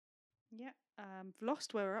 Yeah. I've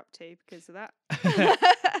lost where we're up to because of that.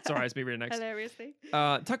 It's all right, it's me reading next. Hilariously.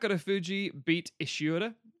 Takara Fuji beat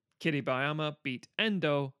Ishiura. Kiribayama beat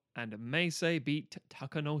Endo. And Meisei beat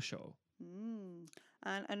Takanosho.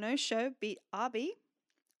 And Onosho beat Abi.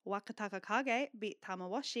 Wakataka Kage beat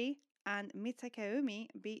Tamawashi. And Mitakeumi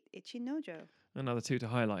beat Ichinojo. Another two to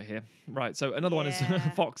highlight here. Right, so another one is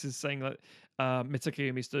Fox is saying that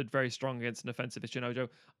Mitakeumi stood very strong against an offensive Ichinojo.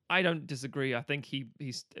 I don't disagree. I think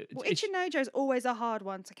he's... Ichinojo's always a hard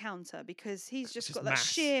one to counter because he's just got that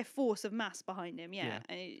sheer force of mass behind him. Yeah.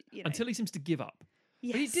 And, until he seems to give up.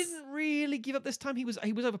 Yes. But he didn't really give up this time. He was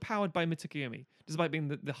overpowered by Mitakeumi, despite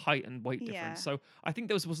being the height and weight difference. So I think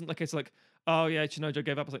there wasn't like it's like, oh yeah, Ichinojo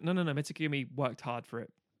gave up. I was like, no, Mitakeumi worked hard for it.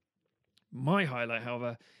 My highlight,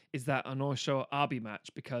 however, is that Onosho Abi match,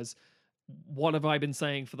 because what have I been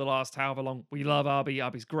saying for the last however long? We love Abi.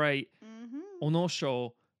 Abi's great.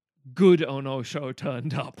 Onosho good Ono show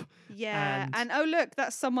turned up. Yeah. And And oh, look,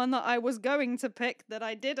 that's someone that I was going to pick that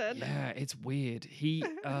I didn't. yeah, it's weird. He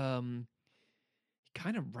kind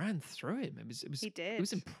of ran through him. He It did.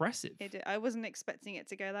 was impressive. He did. I wasn't expecting it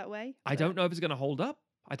to go that way. I don't know if it's going to hold up.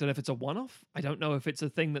 I don't know if it's a one-off. I don't know if it's a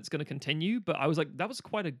thing that's going to continue. But I was like, that was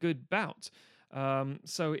quite a good bout.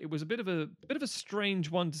 So it was a bit of a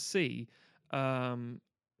strange one to see. And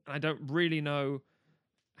I don't really know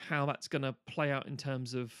how that's going to play out in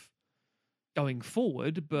terms of going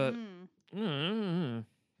forward. But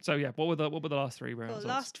so yeah, what were the last three For rounds? the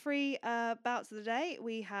last three bouts of the day,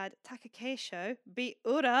 we had Takakeisho beat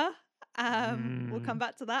Ura. We'll come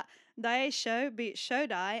back to that. Daisho beat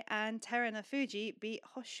Shodai, and Terunofuji beat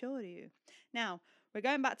Hoshoryu. Now, we're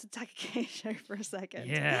going back to Takakeisho for a second.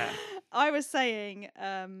 Yeah. I was saying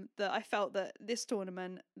that I felt that this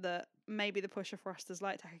tournament, that maybe the pusher thrusters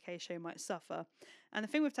like Takakeisho might suffer. And the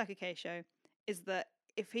thing with Takakeisho is that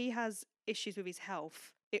if he has issues with his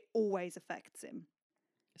health, it always affects him.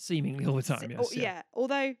 Seemingly all the time, yes. Yeah.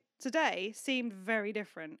 Although today seemed very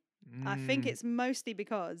different. I think it's mostly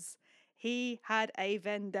because he had a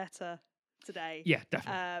vendetta today. Yeah,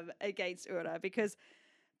 definitely. Against Ura, because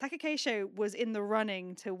Takakeisho was in the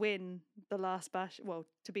running to win the last bash. Well,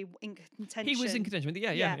 to be in contention. He was in contention.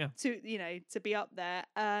 Yeah. To be up there,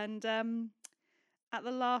 and at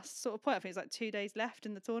the last sort of point, I think it was like 2 days left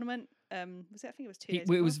in the tournament. Was it? I think it was 2 days.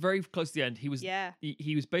 It was very close to the end. He was. Yeah.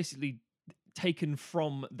 He was basically taken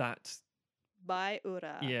from that by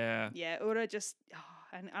Ura. Yeah. Yeah. Ura just,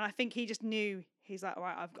 and I think he just knew. He's like, all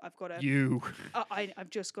right, I've got to. You. I've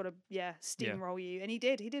just got to, steamroll you, and he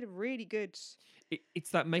did. He did a really good. It's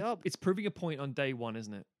that job. It's proving a point on day one,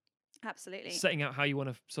 isn't it? Absolutely. Setting out how you want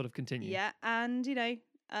to sort of continue. Yeah, and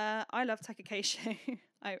I love Takakeisho.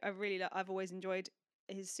 I've always enjoyed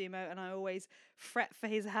his sumo, and I always fret for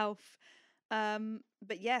his health.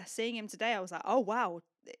 But yeah, seeing him today, I was like, oh wow,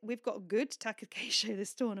 we've got good Takakeisho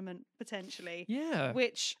this tournament potentially. Yeah.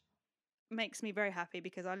 Which makes me very happy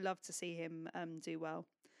because I love to see him do well.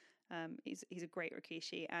 He's a great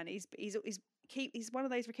Rikishi, and he's one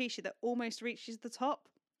of those Rikishi that almost reaches the top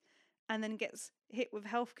and then gets hit with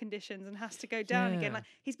health conditions and has to go down again. Like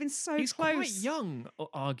he's been so he's close. Quite young,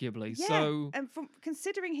 arguably. Yeah, so and from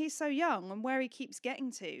considering he's so young and where he keeps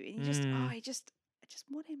getting to, and I just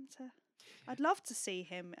want him to. I'd love to see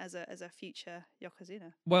him as a future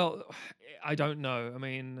Yokozuna. Well, I don't know. I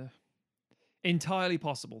mean, entirely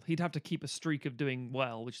possible. He'd have to keep a streak of doing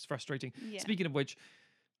well, which is frustrating. Yeah. Speaking of which,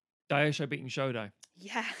 Daisho beating Shodai.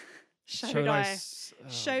 Yeah.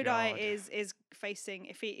 Shodai is facing,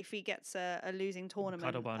 if he gets a losing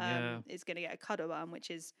tournament, is going to get a Kadoban, which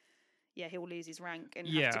is he will lose his rank and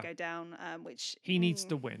have to go down. Which he needs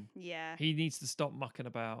to win. Yeah, he needs to stop mucking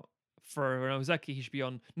about. For Ozeki, he should be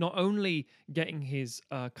on not only getting his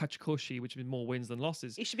Kachikoshi, which means more wins than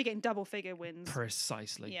losses. He should be getting double figure wins.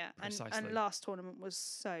 Precisely. Yeah, and last tournament was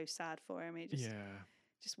so sad for him. He just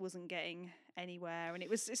wasn't getting anywhere, and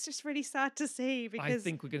it's just really sad to see because I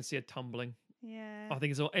think we're going to see a tumbling. Yeah, I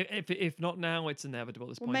think it's all, if not now, it's inevitable at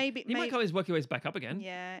this point. Maybe he might work his ways back up again.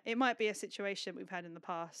 Yeah, it might be a situation we've had in the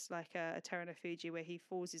past, like a Terunofuji, where he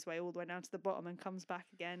falls his way all the way down to the bottom and comes back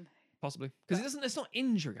again. Possibly because it's not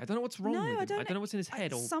injury. I don't know what's wrong with him. I don't know what's in his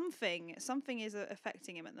head. Something is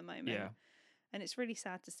affecting him at the moment. Yeah, and it's really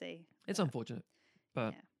sad to see. It's unfortunate,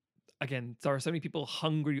 but again, there are so many people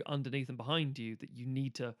hungry underneath and behind you that you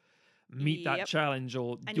need to meet that challenge,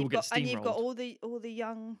 or you'll get steamrolled. And you've got all the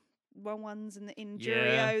young ones in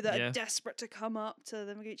Jurio that are desperate to come up to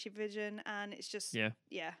the Maguchi Vision, and it's just yeah.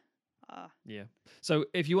 So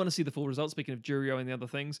if you want to see the full results, speaking of Jurio and the other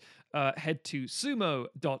things, head to sumo.or.jp/en.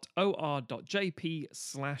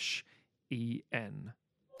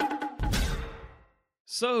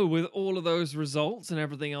 So with all of those results and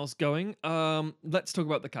everything else going, let's talk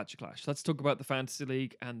about the Kachi Clash. Let's talk about the Fantasy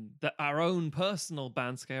League and our own personal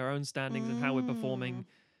Bansuke, our own standings and how we're performing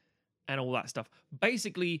and all that stuff.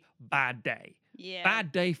 Basically, bad day. Yeah.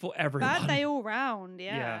 Bad day for everyone. Bad day all round,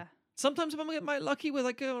 yeah. Sometimes I'm gonna get lucky with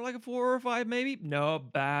like a 4 or a 5 maybe. No,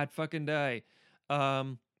 bad fucking day.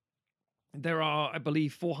 There are, I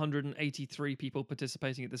believe, 483 people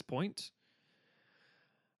participating at this point.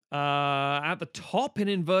 At the top in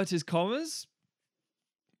inverted commas,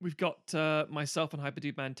 we've got myself and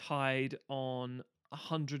Hyperdude Man tied on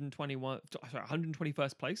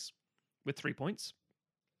 121st place with 3 points.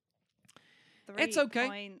 It's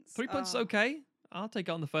okay. 3 points is okay. I'll take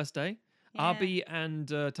it on the first day. Yeah. RB and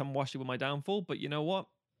Tamawashi were my downfall, but you know what?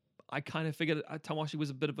 I kind of figured Tamawashi was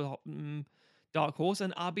a bit of a dark horse,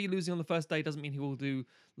 and RB losing on the first day doesn't mean he will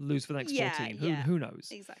lose for the next 14. Who knows?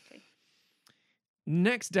 Exactly.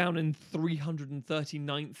 Next down in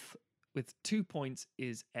 339th with 2 points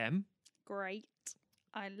is M. Great.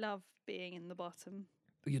 I love being in the bottom.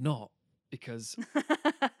 But you're not, because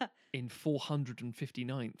in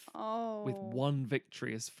 459th Oh. with 1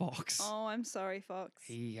 victory is Fox. Oh, I'm sorry, Fox.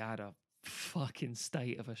 He had a fucking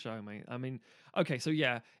state of a show, mate. I mean, okay, so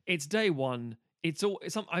yeah, it's day one.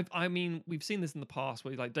 I mean, we've seen this in the past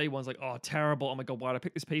where like day one's like, oh, terrible. Oh my God, why did I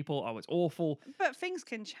pick these people? Oh, it's awful. But things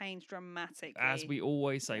can change dramatically. As we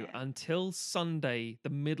always say, Yeah. until Sunday, the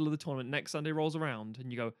middle of the tournament, next Sunday rolls around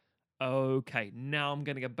and you go, okay, now I'm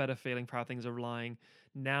getting a better feeling for how things are lying.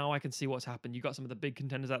 Now I can see what's happened. You got some of the big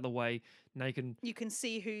contenders out of the way. Now you can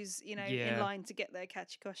see who's, in Yeah. line to get their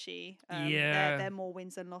Kachikoshi. Yeah. Their more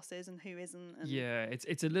wins and losses and who isn't. And yeah,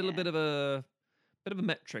 it's a little yeah. bit of a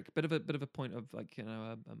metric, bit of a point of like,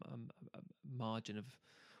 a margin of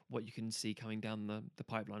what you can see coming down the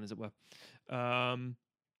pipeline, as it were.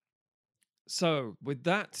 So with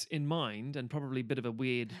that in mind, and probably a bit of a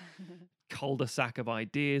weird cul-de-sac of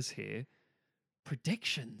ideas here,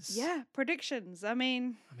 predictions. Yeah, predictions. I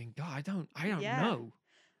mean, God, I don't Yeah. know.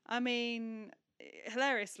 I mean,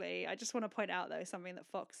 hilariously, I just want to point out though something that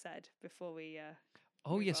Fox said before we.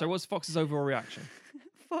 Oh move yes, so on. what's Fox's overall reaction?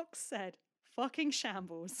 Fox said, "Fucking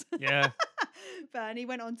shambles." Yeah. And he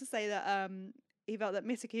went on to say that he felt that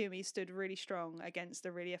Mitakumi stood really strong against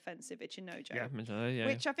a really offensive Ichinojo. Yeah, mentioned that, yeah.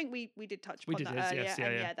 Which I think we did touch We upon did, that yes, earlier. yes, yeah,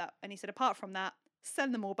 and yeah. and he said apart from that,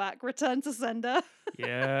 send them all back, return to sender.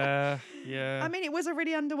 Yeah, yeah. I mean, it was a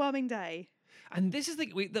really underwhelming day. And this is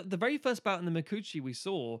the very first bout in the Mikuchi we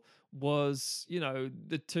saw was,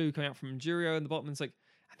 the two coming out from Juryo in the bottom, and it's like,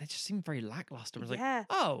 and they just seemed very lackluster. It was Yeah. like,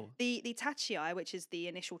 oh, The Tachiai, which is the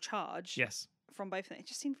initial charge yes, from both of them, it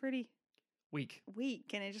just seemed really weak.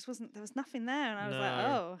 weak, and it just wasn't. There was nothing there, and I was like,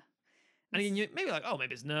 No. oh. And again, maybe like, oh,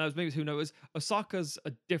 maybe it's nerves, maybe it's who knows. Osaka's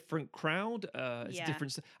a different crowd. It's Yeah.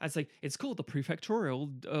 different. I'd say it's called the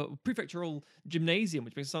prefectural gymnasium,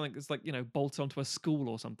 which means something that's like bolted onto a school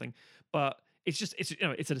or something. But it's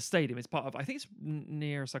at a stadium. It's part of. I think it's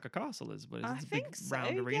near Osaka Castle, is what it is. I It's a think big so.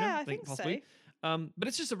 round arena. Yeah, I think possibly. But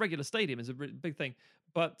it's just a regular stadium. It's a big thing.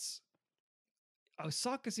 But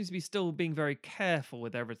Osaka seems to be still being very careful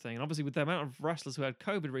with everything. And obviously with the amount of wrestlers who had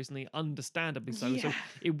COVID recently, understandably so. So Yeah.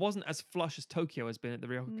 it wasn't as flush as Tokyo has been at the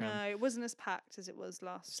Ryokan. No, it wasn't as packed as it was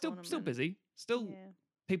last Still tournament. busy. Still Yeah.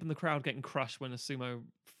 people in the crowd getting crushed when a sumo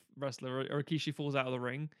wrestler or Rikishi falls out of the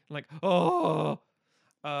ring. Like, oh,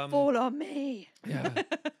 Fall on me. yeah,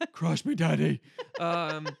 crush me, daddy.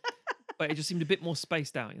 But it just seemed a bit more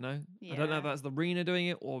spaced out, I don't know Yeah. if that's the arena doing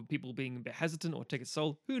it or people being a bit hesitant or tickets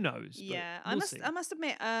sold. Who knows? But Yeah, we'll see. I must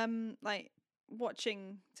admit, like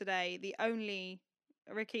watching today, the only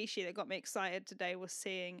Rikishi that got me excited today was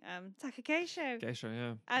seeing Takakeisho. Geisha,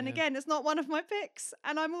 yeah. And yeah. again, it's not one of my picks,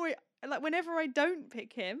 and I'm always like, whenever I don't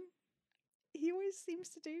pick him, he always seems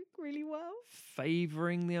to do really well.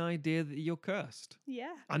 Favoring the idea that you're cursed.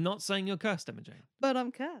 Yeah, I'm not saying you're cursed, Emma Jane, but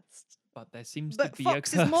I'm cursed. but there seems But to be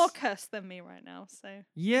Fox a curse. is more cursed than me right now, so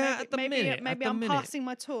Yeah, at the minute. maybe at the I'm minute. passing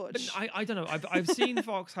my torch. But I don't know. I've seen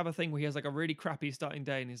Fox have a thing where he has like a really crappy starting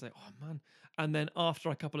day, and he's like, oh man. And then after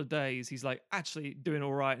a couple of days, he's like actually doing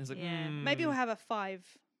all right, and he's like, Yeah, maybe we'll have a five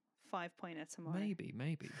pointer tomorrow.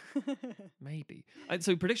 maybe. And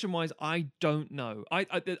so prediction wise, I don't know.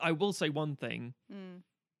 I will say one thing. Mm.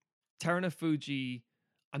 Terunofuji,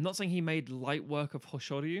 I'm not saying he made light work of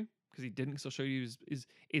Hoshoryu because he didn't. Because Hoshoryu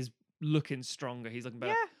is looking stronger. He's looking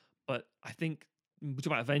better. Yeah, But I think we're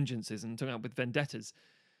talking about vengeances and talking about with vendettas.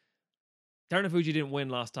 Terunofuji didn't win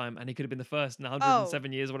last time, and he could have been the first in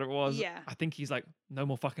 107 years, whatever it was. Yeah. I think he's like, no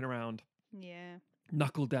more fucking around. yeah.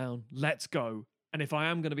 Knuckle down. Let's go. And if I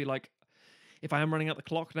am going to be like, if I am running out the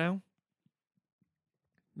clock now,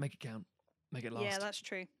 make it count. Make it last. Yeah, that's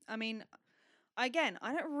true. I mean, again,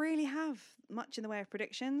 I don't really have much in the way of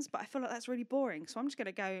predictions, but I feel like that's really boring. So I'm just going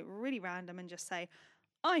to go really random and just say,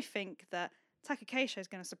 I think that Takakeisho is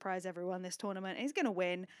going to surprise everyone this tournament. He's going to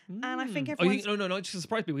win. And I think Oh, everyone's... no, not just to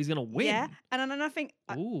surprise people. He's going to win. Yeah, and I think...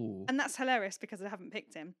 Ooh. and that's hilarious because I haven't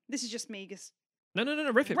picked him. This is just me just... No.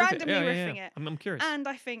 Riff it. randomly Yeah, riffing yeah. it. I'm curious. And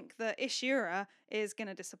I think that Ishura is going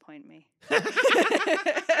to disappoint me.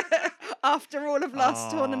 After all of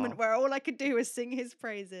last tournament where all I could do was sing his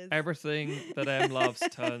praises. Everything that Em loves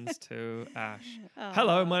turns to ash.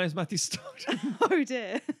 Hello, Aw. my name's Matthew Stockton. Oh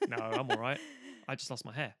dear. No, I'm all right. I just lost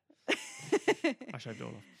my hair. I shaved it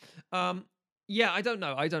all off. Yeah, I don't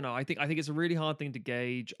know. I think it's a really hard thing to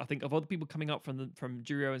gauge. I think of other people coming up from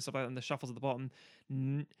Juryo and stuff like that, and the shuffles at the bottom,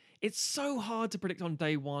 it's so hard to predict on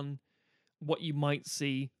day one what you might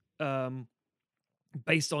see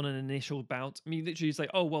based on an initial bout. I mean, literally, you say,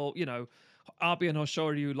 oh well, Abi and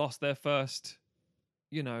Hoshoryu lost their first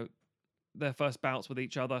you know, their first bouts with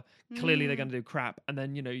each other. Clearly, they're going to do crap, and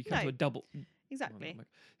then you come to No. a double. Exactly.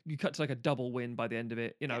 You cut to like a double win by the end of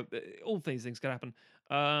it. All these things can happen.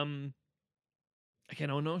 Again,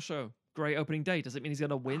 Onosho, great opening day. Does it mean he's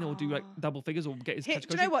going to win or do like double figures or get his Do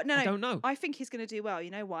Kachikoshi? you know what? No, I don't know. I think he's going to do well.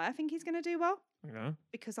 You know why I think he's going to do well?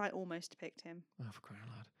 Because I almost picked him. Oh, for crying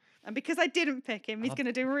out loud. And because I didn't pick him, he's going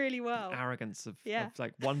to do really well. Arrogance of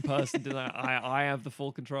like one person did that. I have the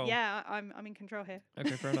full control. Yeah, I'm in control here.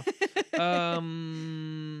 Okay, fair enough.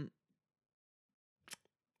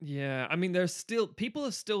 Yeah, I mean, people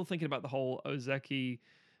are still thinking about the whole Ozeki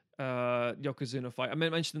Yokozuna fight. I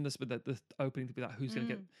mentioned this with the opening to be like who's going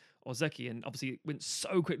to get Ozeki, and obviously it went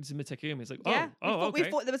so quickly to Mitakeumi. It's like, we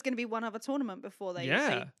thought there was going to be one other tournament before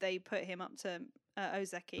they put him up to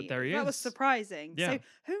Ozeki. But there he that is. was surprising. Yeah. So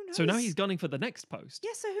who knows? So now he's gunning for the next post.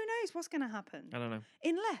 Yeah. So who knows what's going to happen? I don't know.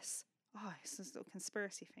 Unless it's this little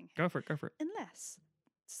conspiracy thing. Go for it. Unless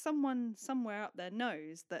someone somewhere up there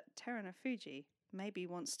knows that Teruno Fuji maybe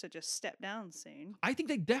wants to just step down soon. I think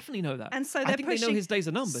they definitely know that. And so I think they know his days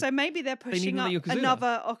are numbered. So maybe they're pushing up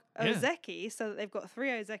another Ozeki so that they've got 3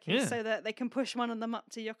 Ozeki so that they can push one of them up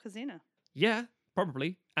to Yokozuna. Yeah,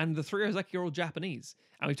 probably. And the 3 Ozeki are all Japanese.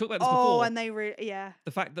 And we've talked about this before. Oh, and they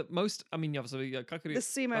the fact that obviously, Kakuri, the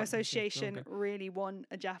Sumo Association really want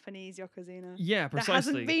a Japanese Yokozuna. Yeah, precisely. There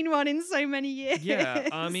hasn't been one in so many years. Yeah,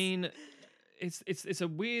 I mean, it's a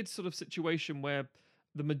weird sort of situation where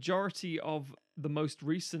the majority of the most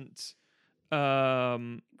recent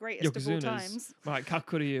greatest of all Yokozunas, times, like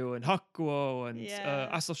Kakuryu and Hakuo and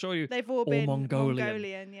Aso Shoryu, they've all been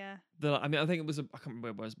Mongolian. Yeah. I mean, I think it was I can't remember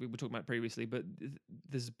where it was. We were talking about it previously, but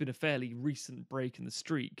there's been a fairly recent break in the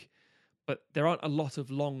streak. But there aren't a lot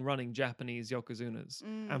of long-running Japanese Yokozunas,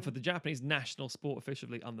 and for the Japanese national sport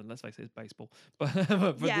officially, let's face it, it's baseball. But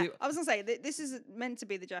I was gonna say this is meant to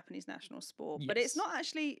be the Japanese national sport, but it's not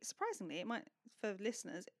actually. Surprisingly, it might for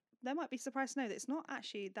listeners. They might be surprised to know that it's not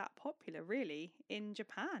actually that popular, really, in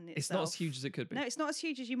Japan itself. It's not as huge as it could be. No, it's not as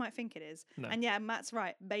huge as you might think it is. No. And yeah, Matt's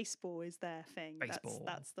right. Baseball is their thing. Baseball.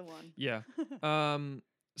 That's the one. Yeah.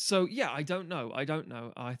 So yeah, I don't know.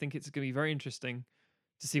 I think it's going to be very interesting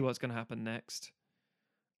to see what's going to happen next.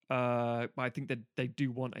 But I think that they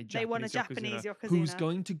do want a Japanese Yokozuna who's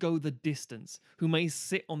going to go the distance, who may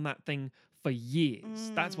sit on that thing for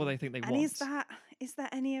years. That's what they think they want. And is that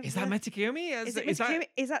any of that Mitakeumi?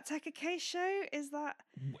 Is that Takakeisho?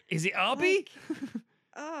 Is it Arby?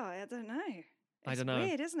 I don't know. I don't know.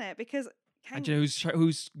 Weird, isn't it? Because and do you know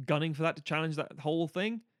who's gunning for that to challenge that whole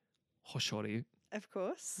thing? Hoshoryu. Of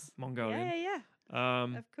course. Mongolian. Yeah.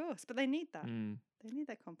 Of course, but they need that. They need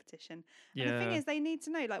that competition. Yeah. And the thing is, they need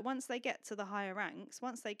to know, like, once they get to the higher ranks,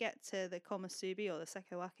 once they get to the Komusubi or the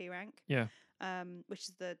Sekawaki rank, which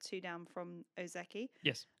is the 2 down from Ozeki.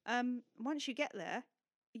 Yes. Once you get there,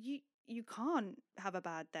 you can't have a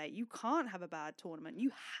bad day. You can't have a bad tournament.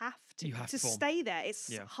 You have to stay there.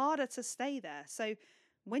 It's harder to stay there. So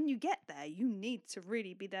when you get there, you need to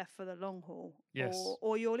really be there for the long haul. Yes.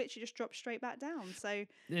 Or you'll literally just drop straight back down. So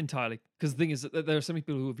entirely. Because the thing is that there are so many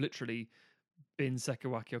people who have literally been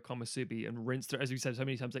Sekawaki or Komusubi and rinsed through, as we said so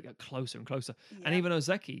many times, they get closer and closer. Yeah. And even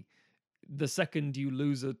Ozeki, the second you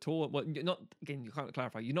lose a tour, well, you can't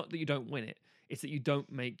clarify. Not that you don't win it. It's that you don't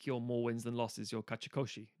make your more wins than losses your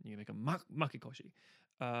kachikoshi. You make a makikoshi.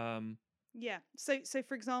 Yeah. So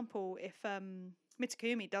for example, if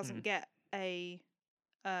Mitakeumi doesn't get a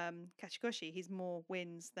kachikoshi, he's more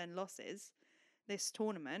wins than losses this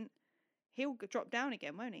tournament, he'll drop down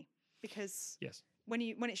again, won't he? Because when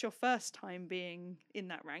it's your first time being in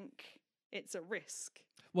that rank, it's a risk.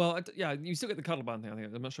 Well, you still get the cuddle band thing. I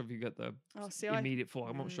think I'm not sure if you get the immediate fall.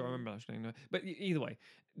 I'm not sure. I remember actually. No. But either way,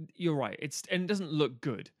 you're right. It doesn't look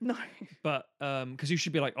good. No. But because you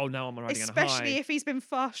should be like, oh, now I'm riding on a high. Especially if he's been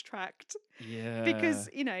fast tracked. Yeah. Because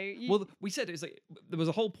well, we said it was like there was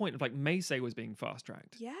a whole point of like Meisei was being fast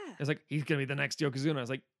tracked. Yeah. It's like he's gonna be the next Yokozuna. I was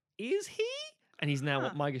like, is he? And he's now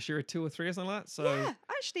Maegashira 2 or 3 or something like that. So yeah,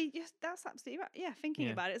 actually, yes, that's absolutely right. Yeah, thinking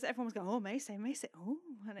about it, so everyone was going, "Oh, Meisei, oh."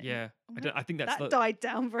 And I think that died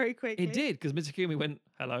down very quickly. It did because Mitakeumi went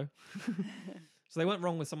hello. So they went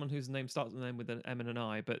wrong with someone whose name starts with an M and an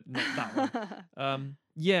I, but not that one.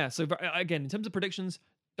 So again, in terms of predictions,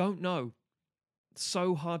 don't know.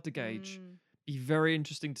 So hard to gauge. Be very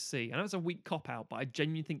interesting to see. I know it's a weak cop out, but I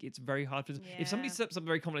genuinely think it's very hard for. If somebody sets up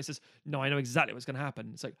very confidently says, "No, I know exactly what's going to happen,"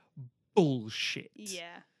 it's like bullshit. Yeah.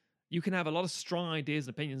 You can have a lot of strong ideas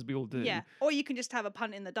and opinions, we all do. Yeah. Or you can just have a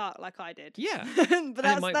punt in the dark like I did. Yeah. But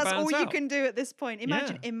that's all you can do at this point.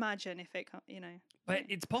 Imagine if it can't, But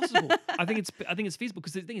it's possible. I think it's feasible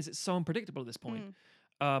because the thing is it's so unpredictable at this point.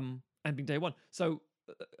 And being day one. So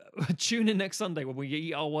tune in next Sunday when we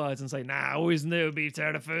eat our words and say, "Nah, always knew beef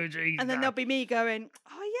Terunofuji." And then there'll be me going,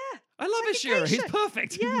 "Oh yeah, I love Ishiro. He's Keisha.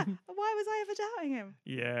 perfect. Yeah. Why was I ever doubting him?"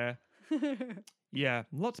 Yeah. Yeah.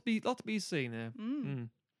 Lot to be seen there. Mm.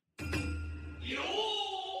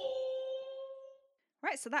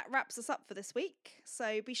 Right, so that wraps us up for this week.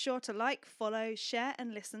 So be sure to like, follow, share,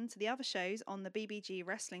 and listen to the other shows on the BBG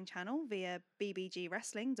Wrestling channel via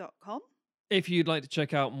bbgwrestling.com. If you'd like to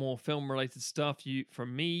check out more film-related stuff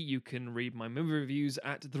from me, you can read my movie reviews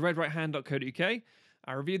at theredrighthand.co.uk.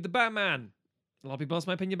 I reviewed The Batman. A lot of people ask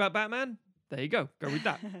my opinion about Batman. There you go. Go read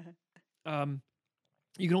that.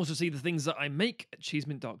 You can also see the things that I make at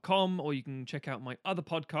cheesemint.com, or you can check out my other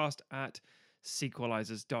podcast at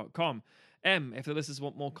sequelizers.com. If the listeners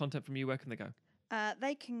want more content from you, where can they go?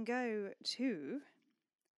 They can go to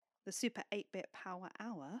the Super 8-Bit Power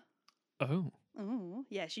Hour. Oh. Oh,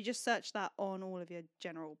 yes. You just search that on all of your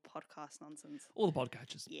general podcast nonsense. All the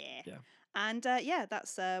podcatchers. Yeah. And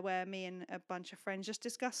that's where me and a bunch of friends just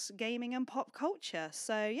discuss gaming and pop culture.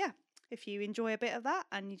 So, yeah, if you enjoy a bit of that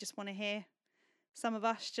and you just want to hear some of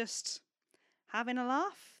us just having a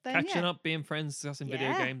laugh, then Catching up, being friends, discussing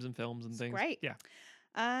video games and films and things. Great. Yeah.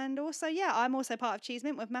 And also, I'm also part of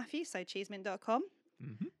Cheesemint with Matthew, so cheesemint.com.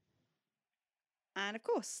 Mm-hmm. And of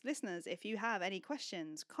course, listeners, if you have any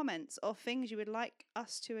questions, comments, or things you would like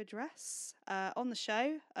us to address on the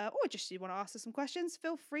show, or just you want to ask us some questions,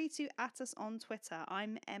 feel free to @ us on Twitter.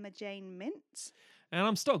 I'm Emma Jane Mint. And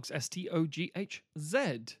I'm Stogs,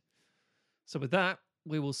 STOGHZ. So with that,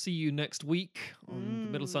 we will see you next week on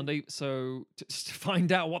the Middle Sunday. So just to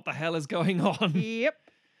find out what the hell is going on. Yep.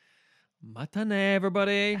 Matane,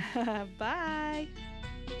 everybody. Bye.